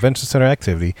on convention center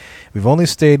activity. We've only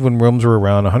stayed when rooms were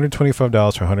around $125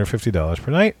 or $150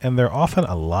 per night, and they're often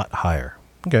a lot higher.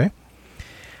 Okay.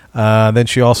 Then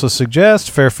she also suggests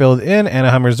Fairfield Inn,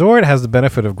 Anaheim Resort has the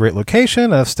benefit of great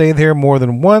location. I've stayed here more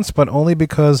than once, but only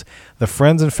because the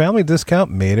friends and family discount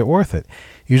made it worth it.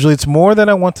 Usually it's more than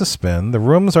I want to spend. The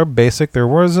rooms are basic. There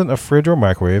wasn't a fridge or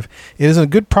microwave. It is in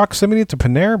good proximity to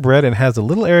Panera Bread and has a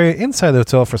little area inside the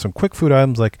hotel for some quick food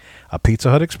items like a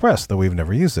Pizza Hut Express, though we've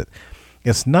never used it.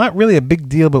 It's not really a big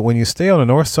deal, but when you stay on the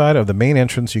north side of the main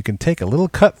entrance, you can take a little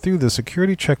cut through the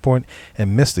security checkpoint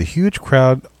and miss the huge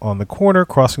crowd on the corner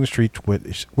crossing the street,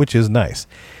 which is nice.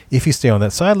 If you stay on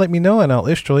that side, let me know, and I'll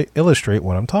illustrate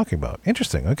what I'm talking about.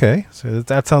 Interesting. Okay. So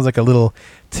that sounds like a little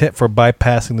tip for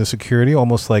bypassing the security,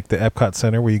 almost like the Epcot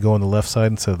Center where you go on the left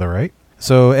side instead of the right.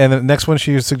 So, and the next one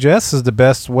she suggests is the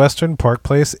Best Western Park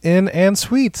Place Inn and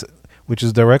Suites, which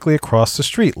is directly across the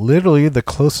street, literally the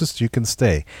closest you can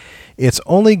stay. It's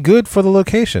only good for the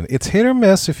location. It's hit or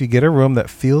miss if you get a room that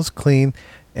feels clean,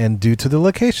 and due to the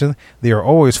location, they are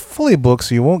always fully booked,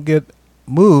 so you won't get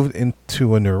moved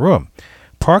into a new room.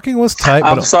 Parking was tight.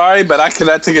 I'm sorry, but I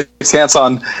cannot take a chance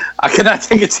on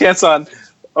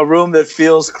a room that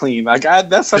feels clean. Like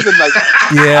that's something like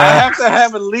yeah. I have to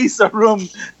have at least a room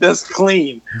that's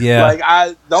clean. Yeah. Like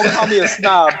I don't call me a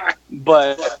snob,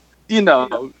 but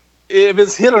if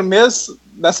it's hit or miss,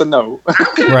 that's a no.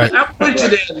 Right. I'm with you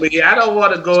there, Lee. I don't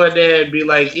want to go in there and be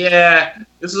like, yeah,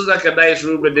 this is like a nice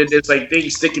room, and then there's like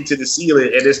things sticking to the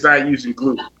ceiling, and it's not using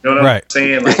glue. You know what I'm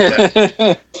saying? Like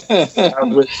that.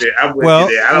 I'm with you.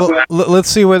 there. Let's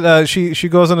see what she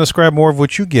goes on to describe more of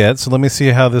what you get. So let me see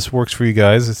how this works for you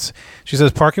guys. She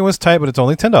says parking was tight, but it's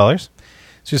only $10.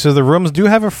 She says the rooms do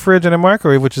have a fridge and a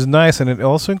microwave, which is nice, and it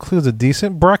also includes a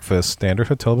decent breakfast, standard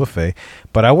hotel buffet,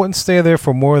 but I wouldn't stay there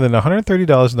for more than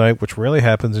 $130 a night, which rarely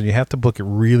happens, and you have to book it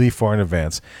really far in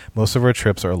advance. Most of our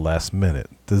trips are last minute.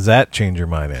 Does that change your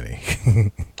mind any?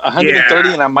 130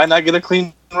 and I might not get a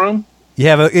clean room? You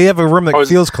have a room that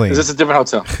feels clean. Is this a different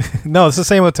hotel? No, it's the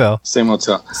same hotel. Same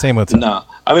hotel. Same hotel. No.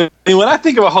 I mean, when I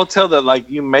think of a hotel that like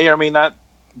you may or may not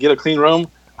get a clean room,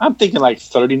 I'm thinking like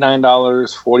 $39,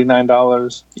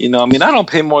 $49. You know, I mean, I don't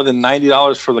pay more than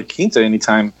 $90 for La Quinta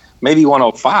anytime. Maybe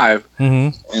 $105,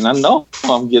 and I know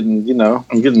I'm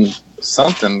getting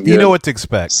something. You know what to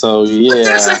expect. So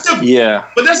yeah,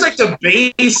 But that's like the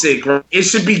basic. Right? It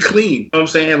should be clean. You know what I'm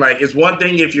saying? Like, it's one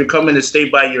thing if you're coming to stay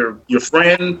by your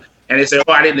friend and they say,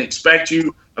 "Oh, I didn't expect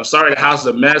you. I'm sorry, the house is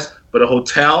a mess." But a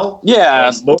hotel,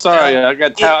 sorry, I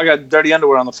got dirty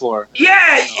underwear on the floor.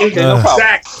 Yeah, no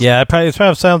exactly. Yeah, it probably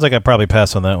sounds like I probably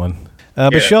passed on that one.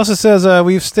 But she also says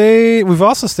we've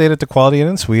also stayed at the Quality Inn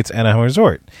and Suites Anaheim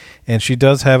Resort, and she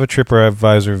does have a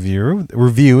TripAdvisor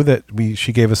review that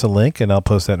she gave us a link, and I'll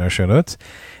post that in our show notes.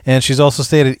 And she's also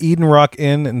stayed at Eden Rock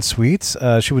Inn and Suites.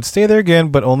 She would stay there again,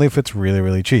 but only if it's really,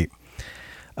 really cheap.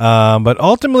 But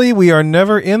ultimately, we are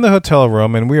never in the hotel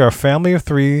room, and we are a family of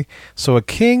 3, so a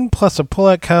king plus a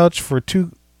pull-out couch for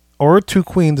 2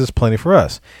 queens is plenty for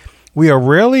us. We are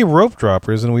rarely rope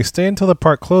droppers, and we stay until the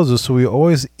park closes, so we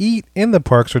always eat in the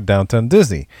parks or downtown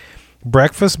Disney.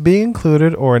 Breakfast being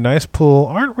included or a nice pool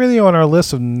aren't really on our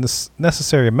list of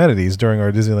necessary amenities during our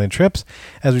Disneyland trips,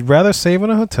 as we'd rather save in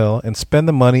a hotel and spend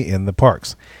the money in the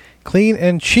parks. Clean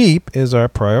and cheap is our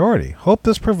priority. Hope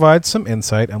this provides some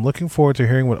insight. I'm looking forward to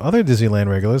hearing what other Disneyland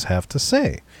regulars have to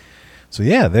say. So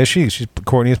yeah, there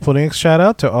Courtney is putting a shout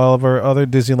out to all of our other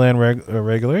Disneyland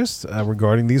regulars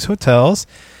regarding these hotels.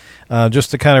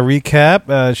 Just to kind of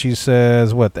recap, she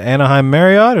says, the Anaheim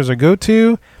Marriott is our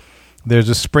go-to. There's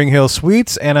a Spring Hill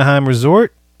Suites Anaheim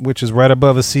Resort, which is right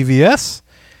above a CVS.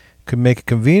 Could make it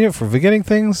convenient for getting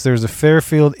things. There's a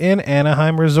Fairfield Inn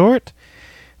Anaheim Resort,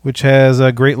 which has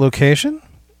a great location.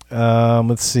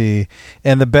 Let's see.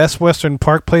 And the Best Western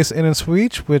Park Place Inn and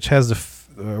Suites, which has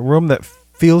a room that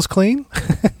feels clean,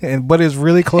 but is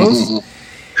really close.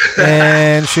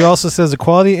 And she also says the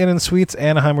Quality Inn and Suites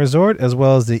Anaheim Resort, as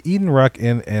well as the Eden Rock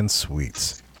Inn and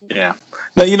Suites. Yeah.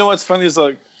 Now, you know what's funny is,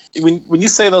 like, when you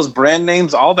say those brand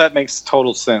names, all that makes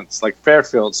total sense. Like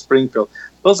Fairfield, Springfield,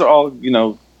 those are all,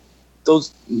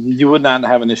 those you would not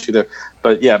have an issue there.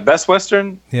 But yeah, Best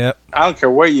Western. Yeah. I don't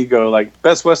care where you go. Like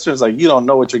Best Western is like you don't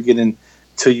know what you're getting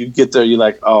till you get there. You're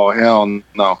like, oh hell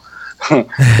no,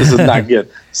 this is not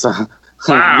good. So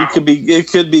wow. it could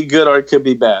be good or it could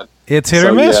be bad. It's hit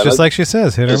or miss, just like she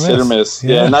says. Hit or miss.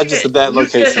 Yeah, not just at that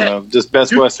location, just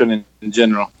Best Western in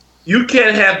general. You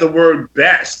can't have the word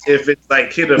best if it's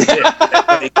like hit or miss.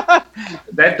 that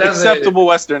doesn't. Acceptable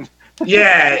Western.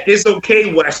 Yeah, it's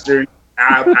okay Western.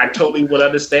 I totally would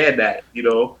understand that,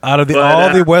 Out of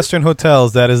all the Western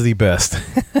hotels, that is the best.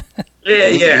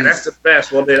 yeah, that's the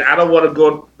best. Well, then I don't want to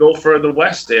go no further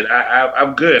west. Then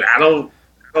I'm good. I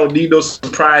don't need no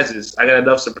surprises. I got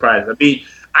enough surprises. I mean,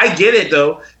 I get it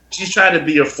though. She's trying to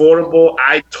be affordable.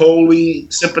 I totally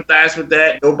sympathize with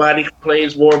that. Nobody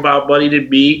complains more about money than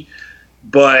me.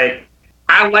 But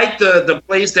I like the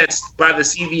place that's by the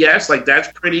CVS. Like, that's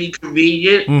pretty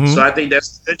convenient. Mm-hmm. So I think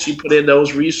that's good. She put in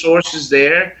those resources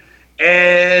there.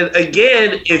 And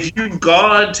again, if you've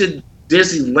gone to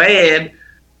Disneyland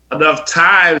enough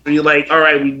times where you're like, all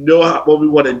right, we know what we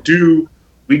want to do.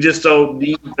 We just don't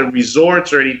need the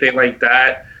resorts or anything like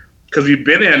that, because we've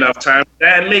been there enough time.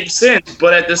 That makes sense.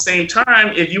 But at the same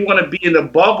time, if you want to be in the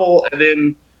bubble and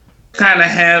then kind of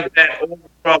have that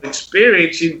overall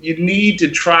experience, you need to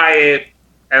try it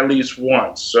at least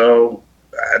once. So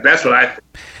that's what I think.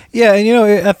 Yeah,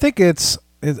 and I think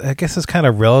I guess it's kind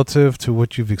of relative to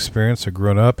what you've experienced or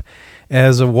grown up.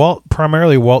 As a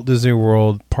primarily Walt Disney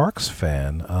World Parks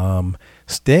fan,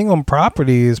 staying on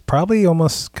property is probably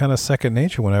almost kind of second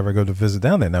nature whenever I go to visit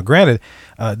down there. Now, granted,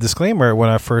 disclaimer, when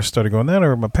I first started going down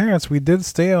there with my parents, we did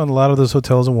stay on a lot of those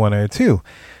hotels in one area too.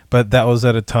 But that was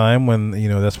at a time when,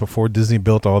 that's before Disney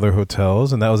built all their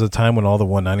hotels, and that was a time when all the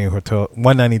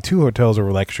 192 hotels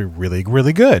were actually really,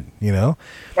 really good,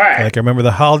 Right. Like I remember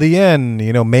the Holiday Inn,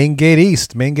 Main Gate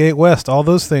East, Main Gate West, all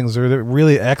those things are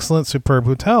really excellent, superb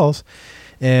hotels.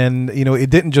 And, it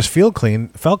didn't just felt clean,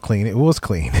 it was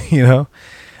clean, So,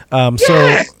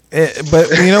 but,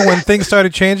 when things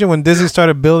started changing, when Disney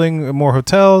started building more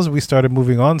hotels, we started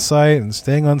moving on site and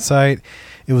staying on site.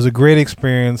 It was a great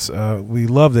experience. We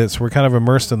loved it. So we're kind of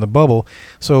immersed in the bubble.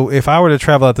 So if I were to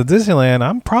travel out to Disneyland,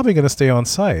 I'm probably going to stay on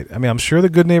site. I mean, I'm sure the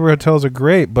Good Neighbor hotels are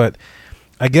great, but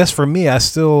I guess for me, I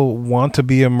still want to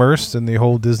be immersed in the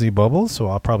whole Disney bubble. So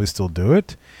I'll probably still do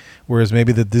it. Whereas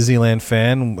maybe the Disneyland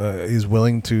fan is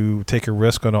willing to take a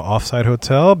risk on an offsite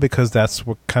hotel because that's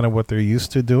what they're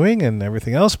used to doing and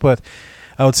everything else. But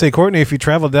I would say, Courtney, if you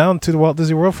travel down to the Walt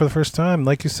Disney World for the first time,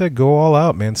 like you said, go all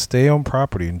out, man. Stay on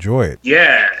property. Enjoy it.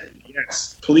 Yeah,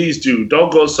 yes. Please do.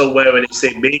 Don't go somewhere where they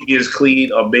say maybe it's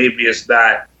clean or maybe it's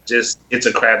not. Just, it's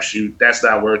a crapshoot. That's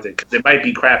not worth it. Because it might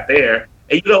be crap there,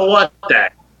 And you don't want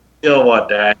that. You don't want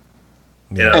that.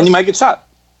 Yeah. And you might get shot.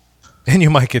 And you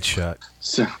might get shot.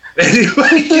 So, Nobody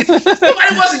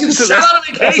wants to get shot on a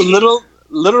vacation. that's a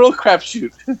literal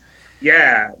crapshoot.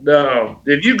 Yeah, no.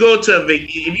 If you go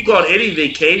on any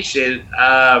vacation,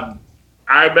 I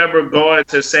remember going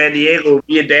to San Diego.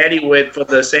 Me and Danny went for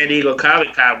the San Diego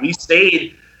Comic Con. We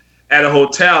stayed at a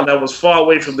hotel that was far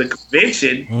away from the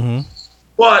convention,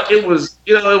 but it was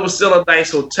still a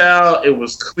nice hotel. It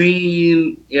was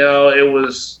clean. It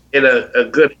was in a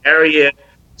good area,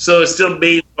 so it still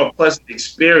made a pleasant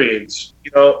experience.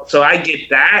 So I get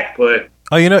that, but.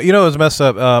 Oh, it was messed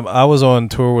up. I was on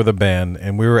tour with a band,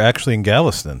 and we were actually in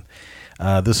Galveston.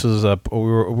 This was I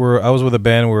was with a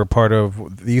band. We were part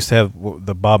of. They used to have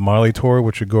the Bob Marley tour,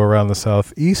 which would go around the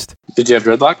southeast. Did you have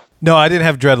dreadlock? No, I didn't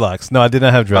have dreadlocks. No, I did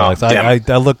not have dreadlocks.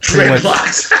 I looked pretty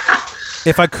much.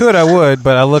 If I could, I would,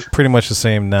 but I look pretty much the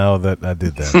same now that I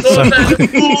did that.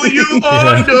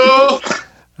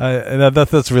 And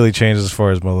that's really changed as far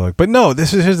as my look. But no,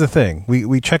 here's the thing.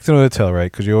 We checked into a hotel,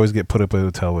 right? Because you always get put up at a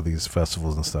hotel with these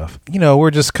festivals and stuff. We're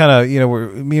just kind of,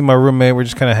 me and my roommate, we're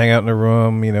just kind of hang out in the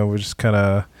room. We're just kind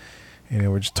of,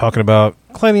 we're just talking about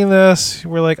cleanliness.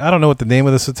 We're like, I don't know what the name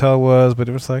of this hotel was, but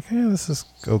it was like, this is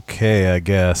okay, I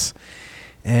guess.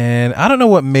 And I don't know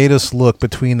what made us look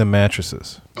between the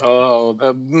mattresses. Oh,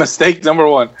 the mistake number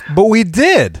one. But we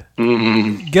did.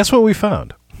 Mm-hmm. Guess what we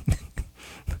found?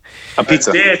 A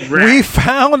pizza. We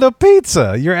found a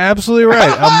pizza. You're absolutely right.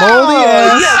 A moldy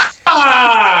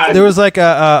ass. There was like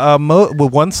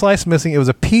with one slice missing. It was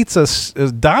a pizza, it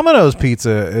was Domino's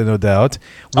pizza, no doubt.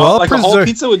 Well like preserved. A whole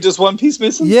pizza with just one piece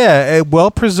missing? Yeah,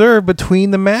 well preserved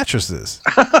between the mattresses.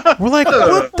 We're like,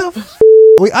 what the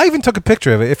I even took a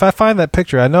picture of it. If I find that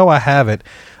picture, I know I have it.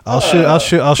 I'll shoot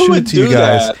it to you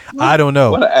guys. I don't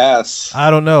know. What an ass. I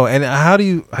don't know. And how do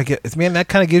you? That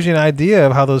kind of gives you an idea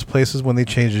of how those places, when they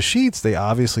change the sheets, they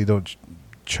obviously don't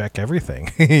check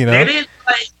everything. They didn't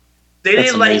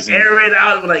air it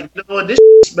out. Like, no, this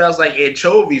smells like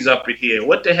anchovies up in here.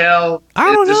 What the hell?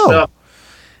 I don't know.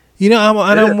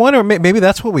 I'm wondering, maybe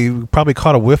that's what we probably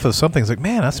caught a whiff of something. It's like,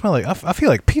 man, I feel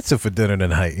like pizza for dinner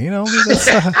tonight.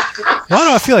 Why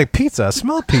do I feel like pizza? I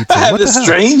smell pizza. I have this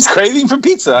strange craving for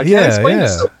pizza. I can't explain it.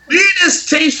 It's the weirdest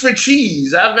taste for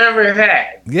cheese I've ever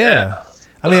had. Yeah.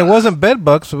 I mean, it wasn't bed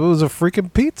bugs, but it was a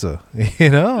freaking pizza. Then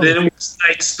it was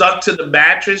like stuck to the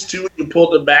mattress too. You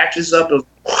pulled the mattress up.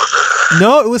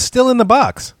 No, it was still in the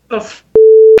box.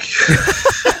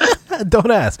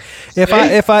 Don't ask. If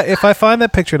I find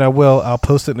that picture, and I'll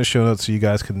post it in the show notes so you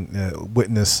guys can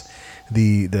witness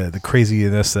the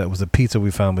craziness that was the pizza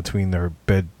we found between their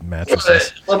bed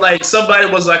mattresses. Well, like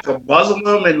somebody was like a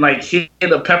Muslim and like hid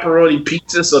a pepperoni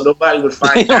pizza so nobody would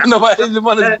find out. Nobody didn't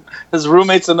want his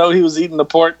roommates to know he was eating the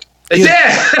pork.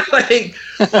 Yeah, like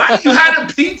why you hide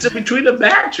a pizza between the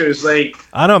mattress? Like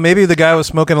I don't know, maybe the guy was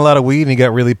smoking a lot of weed and he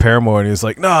got really paranoid and he was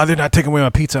like, "No, they're not taking away my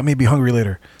pizza. I may be hungry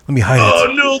later. Let me hide it."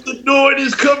 Oh no, the Nord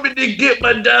is coming to get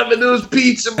my Domino's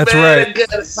pizza. That's man. right. I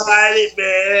gotta hide it,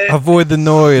 man. Avoid the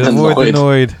Noid. Avoid the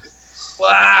Noid.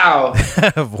 Wow.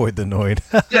 Avoid the Noid.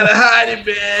 Gotta hide it,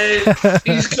 man.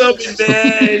 He's coming,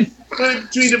 man. Put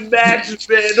it between the mattress,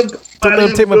 man. Don't let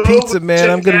him take my pizza, man.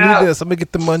 I'm gonna need this. I'm gonna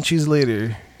get the munchies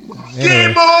later.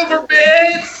 Game over,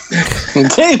 man.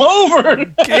 Game over.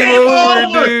 Game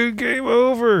over, dude. Game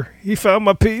over. He found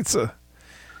my pizza.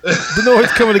 The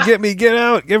Noid's coming to get me. Get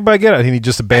out. Everybody get out. And he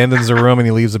just abandons the room and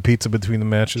he leaves the pizza between the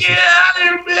mattresses. Get out of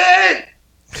here, man.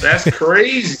 That's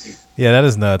crazy. Yeah, that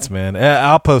is nuts, man.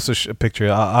 I'll post a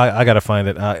picture. I got to find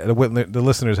it. The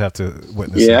listeners have to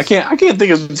witness this. I can't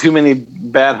think of too many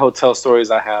bad hotel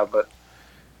stories I have, but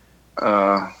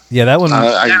yeah, that one.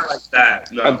 Not like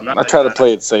that. No, I try to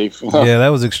play it safe. Yeah, that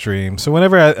was extreme. So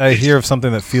whenever I hear of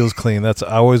something that feels clean, I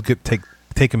always get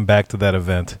taken back to that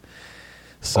event.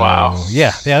 So, wow.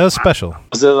 Yeah, that was special.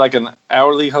 Was it like an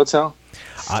hourly hotel?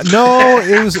 No,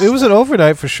 it was an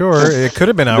overnight for sure. It could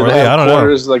have been hourly. I don't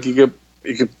know. Like you could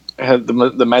have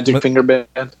the magic finger band.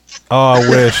 Oh, I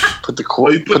wish. Put the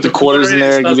quarters in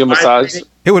there and give you a massage.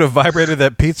 It would have vibrated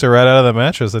that pizza right out of the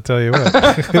mattress. I tell you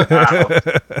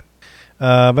what.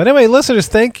 But anyway, listeners,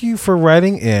 thank you for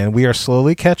writing in. We are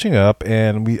slowly catching up,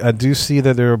 and I do see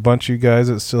that there are a bunch of you guys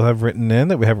that still have written in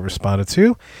that we haven't responded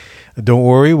to. Don't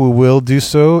worry, we will do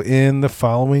so in the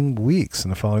following weeks, in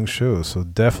the following shows. So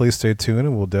definitely stay tuned,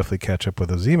 and we'll definitely catch up with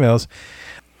those emails.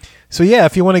 So yeah,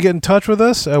 if you want to get in touch with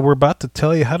us, we're about to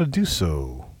tell you how to do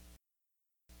so.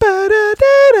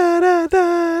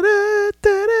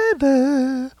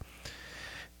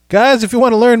 Guys, if you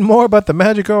want to learn more about the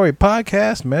Magic Our Way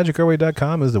podcast,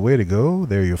 magicourway.com is the way to go.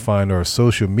 There you'll find our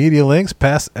social media links,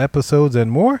 past episodes, and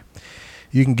more.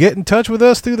 You can get in touch with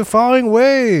us through the following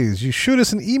ways. You shoot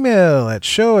us an email at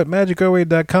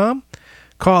show@magicourway.com.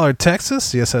 Call or text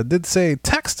us. Yes, I did say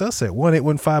text us at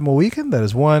 1-815-MOWEEKEND. That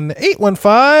is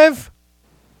 1-815-MOWEEKEND.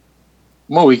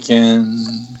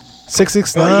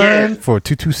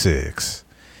 669-4226.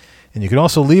 And you can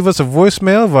also leave us a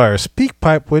voicemail via our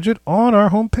SpeakPipe widget on our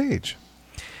homepage.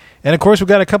 And, of course, we've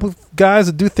got a couple of guys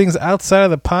that do things outside of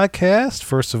the podcast.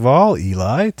 First of all,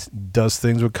 Eli does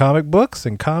things with comic books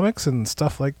and comics and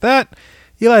stuff like that.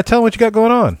 Eli, tell them what you got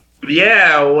going on.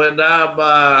 Yeah, when I'm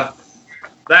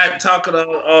not talking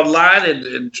online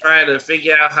and trying to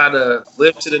figure out how to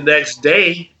live to the next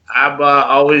day, I'm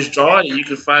always drawing. You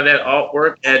can find that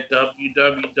artwork at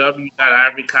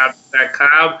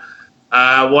www.ivorycomics.com.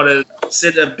 I want to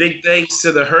send a big thanks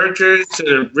to the Herchers,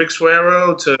 to Rick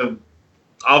Suero, to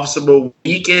Officer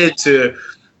Moweekend, to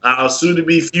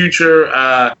soon-to-be future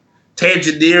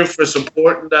Tangineer for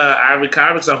supporting Ivory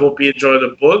Comics. I hope you enjoy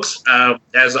the books.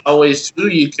 As always, too,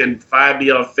 you can find me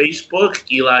on Facebook,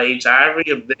 Eli H. Ivory.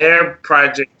 I'm there.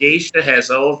 Project Geisha has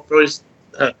her own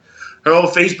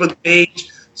Facebook page.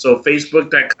 So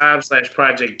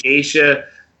facebook.com/Project Geisha.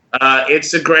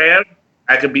 Instagram,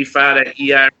 I can be found at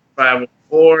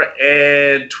EI504.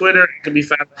 And Twitter, I can be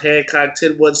found at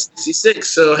Hancock10166.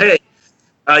 So, hey,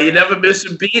 you never miss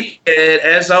a beat. And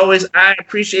as always, I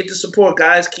appreciate the support,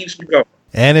 guys. Keeps me going.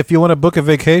 And if you want to book a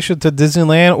vacation to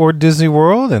Disneyland or Disney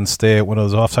World and stay at one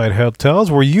of those offsite hotels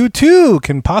where you, too,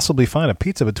 can possibly find a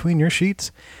pizza between your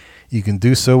sheets, you can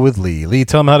do so with Lee. Lee,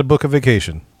 tell them how to book a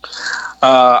vacation.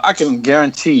 I can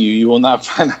guarantee you will not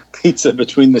find a pizza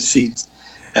between the sheets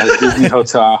at a Disney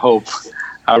hotel, I hope.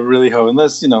 I really hope.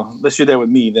 Unless you're there with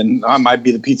me, then I might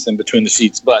be the pizza in between the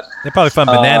sheets. But they probably find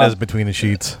bananas between the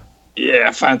sheets.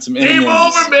 Yeah, find some Game M&Ms.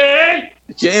 over, man.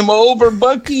 Game over,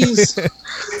 Buc-ee's.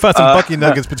 Find some Bucky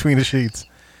nuggets between the sheets.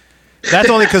 That's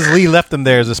only because Lee left them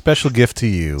there as a special gift to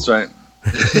you. That's right.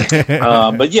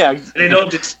 But yeah. They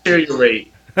don't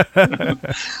deteriorate.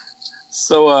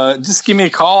 So just give me a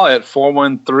call at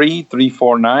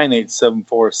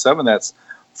 413-349-8747. That's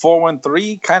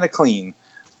 413 kind of clean.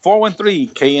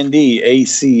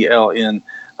 413-KNDACLN.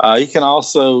 You can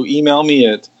also email me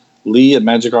at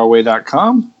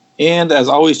lee@magicourway.com. And as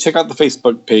always, check out the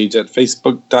Facebook page at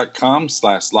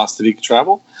facebook.com/Lastovica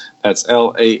Travel. That's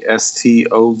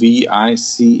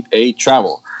LASTOVICA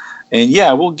Travel. And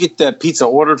yeah, we'll get that pizza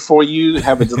ordered for you,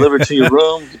 have it delivered to your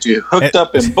room, get you hooked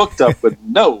up and booked up with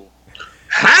no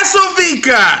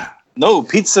Hasselvika. No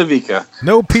Pizza Vika.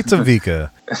 No Pizza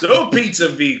Vika. No Pizza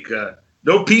Vika.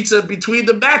 No pizza between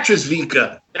the mattress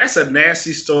Vika. That's a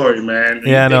nasty story, man.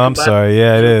 Yeah, no, I'm sorry.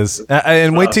 Yeah, it is.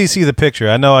 And wait till you see the picture.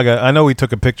 I know we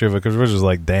took a picture of it because we're just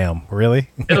like, damn, really?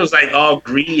 It was like all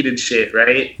green and shit,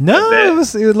 right? No,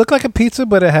 it looked like a pizza,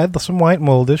 but it had some white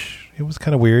moldish. It was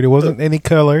kind of weird. It wasn't any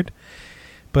colored.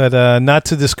 But not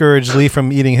to discourage Lee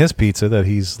from eating his pizza that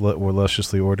he's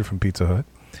lusciously ordered from Pizza Hut.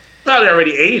 Probably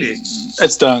already ate it.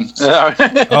 It's done. Oh,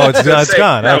 it's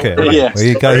gone. Okay. Yeah.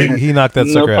 Well, he knocked that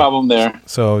sucker out. No problem there.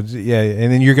 So, yeah,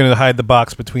 and then you're going to hide the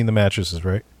box between the mattresses,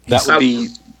 right?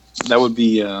 That would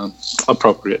be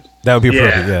appropriate. That would be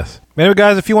appropriate, yes. Anyway,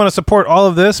 guys, if you want to support all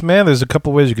of this, man, there's a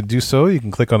couple ways you can do so. You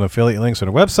can click on affiliate links on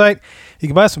our website. You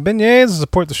can buy some beignets and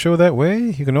support the show that way.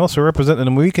 You can also represent the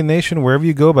Mohican Nation wherever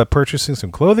you go by purchasing some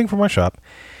clothing from our shop.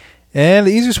 And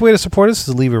the easiest way to support us is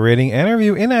to leave a rating and a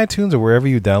review in iTunes or wherever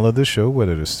you download the show,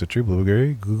 whether it's Stitcher,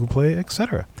 Blueberry, Google Play,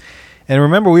 etc. And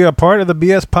remember, we are part of the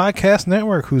BS Podcast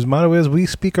Network, whose motto is we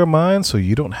speak our minds so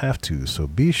you don't have to. So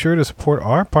be sure to support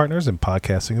our partners in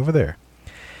podcasting over there.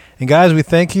 And guys, we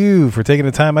thank you for taking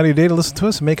the time out of your day to listen to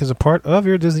us and make us a part of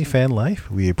your Disney fan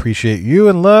life. We appreciate you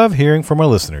and love hearing from our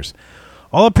listeners.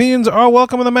 All opinions are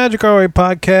welcome on the Magic Our Way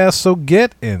podcast, so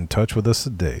get in touch with us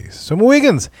today. So,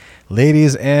 Mohegans,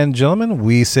 ladies and gentlemen,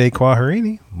 we say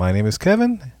Kwaherini. My name is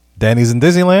Kevin. Danny's in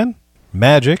Disneyland.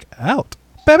 Magic out.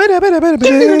 Wow.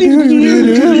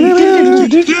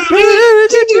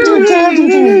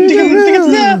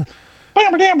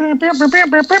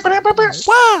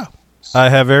 I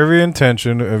have every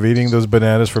intention of eating those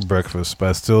bananas for breakfast, but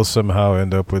I still somehow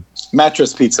end up with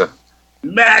mattress pizza.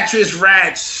 Mattress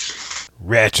rats.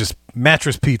 Mattress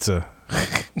pizza.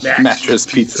 Mattress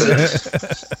pizza.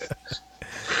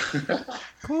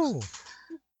 Cool.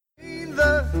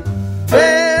 The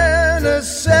bare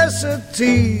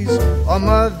necessities of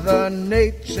Mother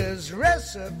Nature's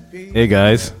recipe. Hey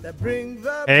guys.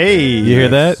 Hey, you hear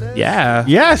that? Yeah.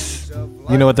 Yes.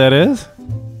 You know what that is?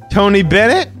 Tony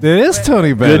Bennett. It is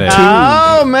Tony Bennett.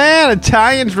 Oh man,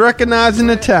 Italians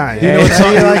recognizing Italian. You know what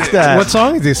song he likes that? What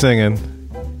song is he singing?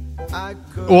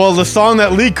 Well, the song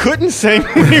that Lee couldn't sing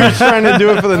when he was trying to do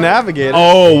it for the Navigator.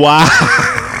 Oh, wow.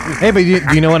 Hey, but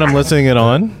do you know what I'm listening it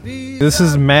on? This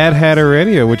is Mad Hatter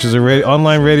Radio, which is a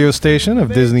online radio station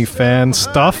of Disney fan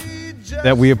stuff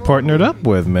that we have partnered up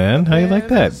with, man. How you like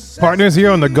that? Partners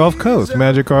here on the Gulf Coast,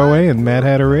 Magic Our Way and Mad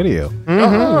Hatter Radio.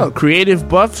 Oh, creative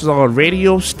buffs on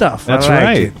radio stuff. That's I like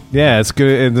right. it. Yeah, it's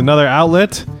good. It's another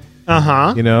outlet.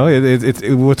 Uh-huh. You know, it's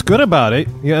what's good about it.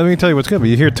 Yeah, let me tell you what's good. But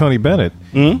you hear Tony Bennett,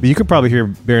 but you could probably hear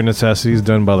Bare Necessities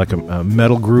done by like a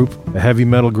metal group, a heavy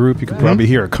metal group. You could probably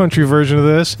hear a country version of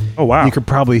this. Oh, wow. You could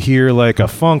probably hear like a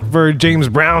funk version, James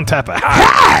Brown type of.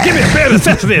 Give me a Bare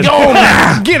Necessities. Oh,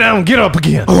 now. Get up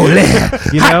again. Oh, yeah.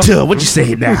 You know? Hot tub, what you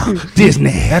say now?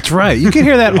 Disney. That's right. You can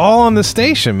hear that all on the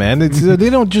station, man. They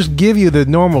don't just give you the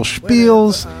normal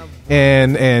spiels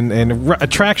and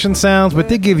attraction sounds, but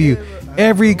they give you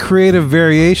every creative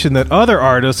variation that other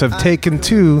artists have taken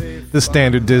to the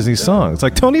standard Disney songs.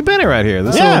 Like Tony Bennett right here.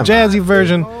 This little jazzy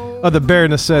version of the Bare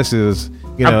Necessities.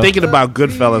 I'm thinking about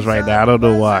Goodfellas right now. I don't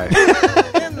know why.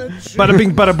 Bada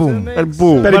bing, bada boom. Bada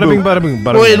boom. Bada bing, bada boom.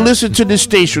 Bada Go ahead boom. and listen to this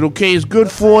station, okay? It's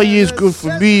good for you. It's good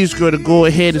for me. It's going to go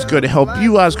ahead. It's going to help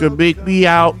you out. It's going to make me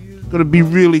out. It's going to be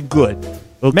really good.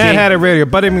 Okay? Mad Hatter Radio.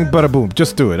 Bada bing, bada boom.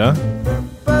 Just do it, huh?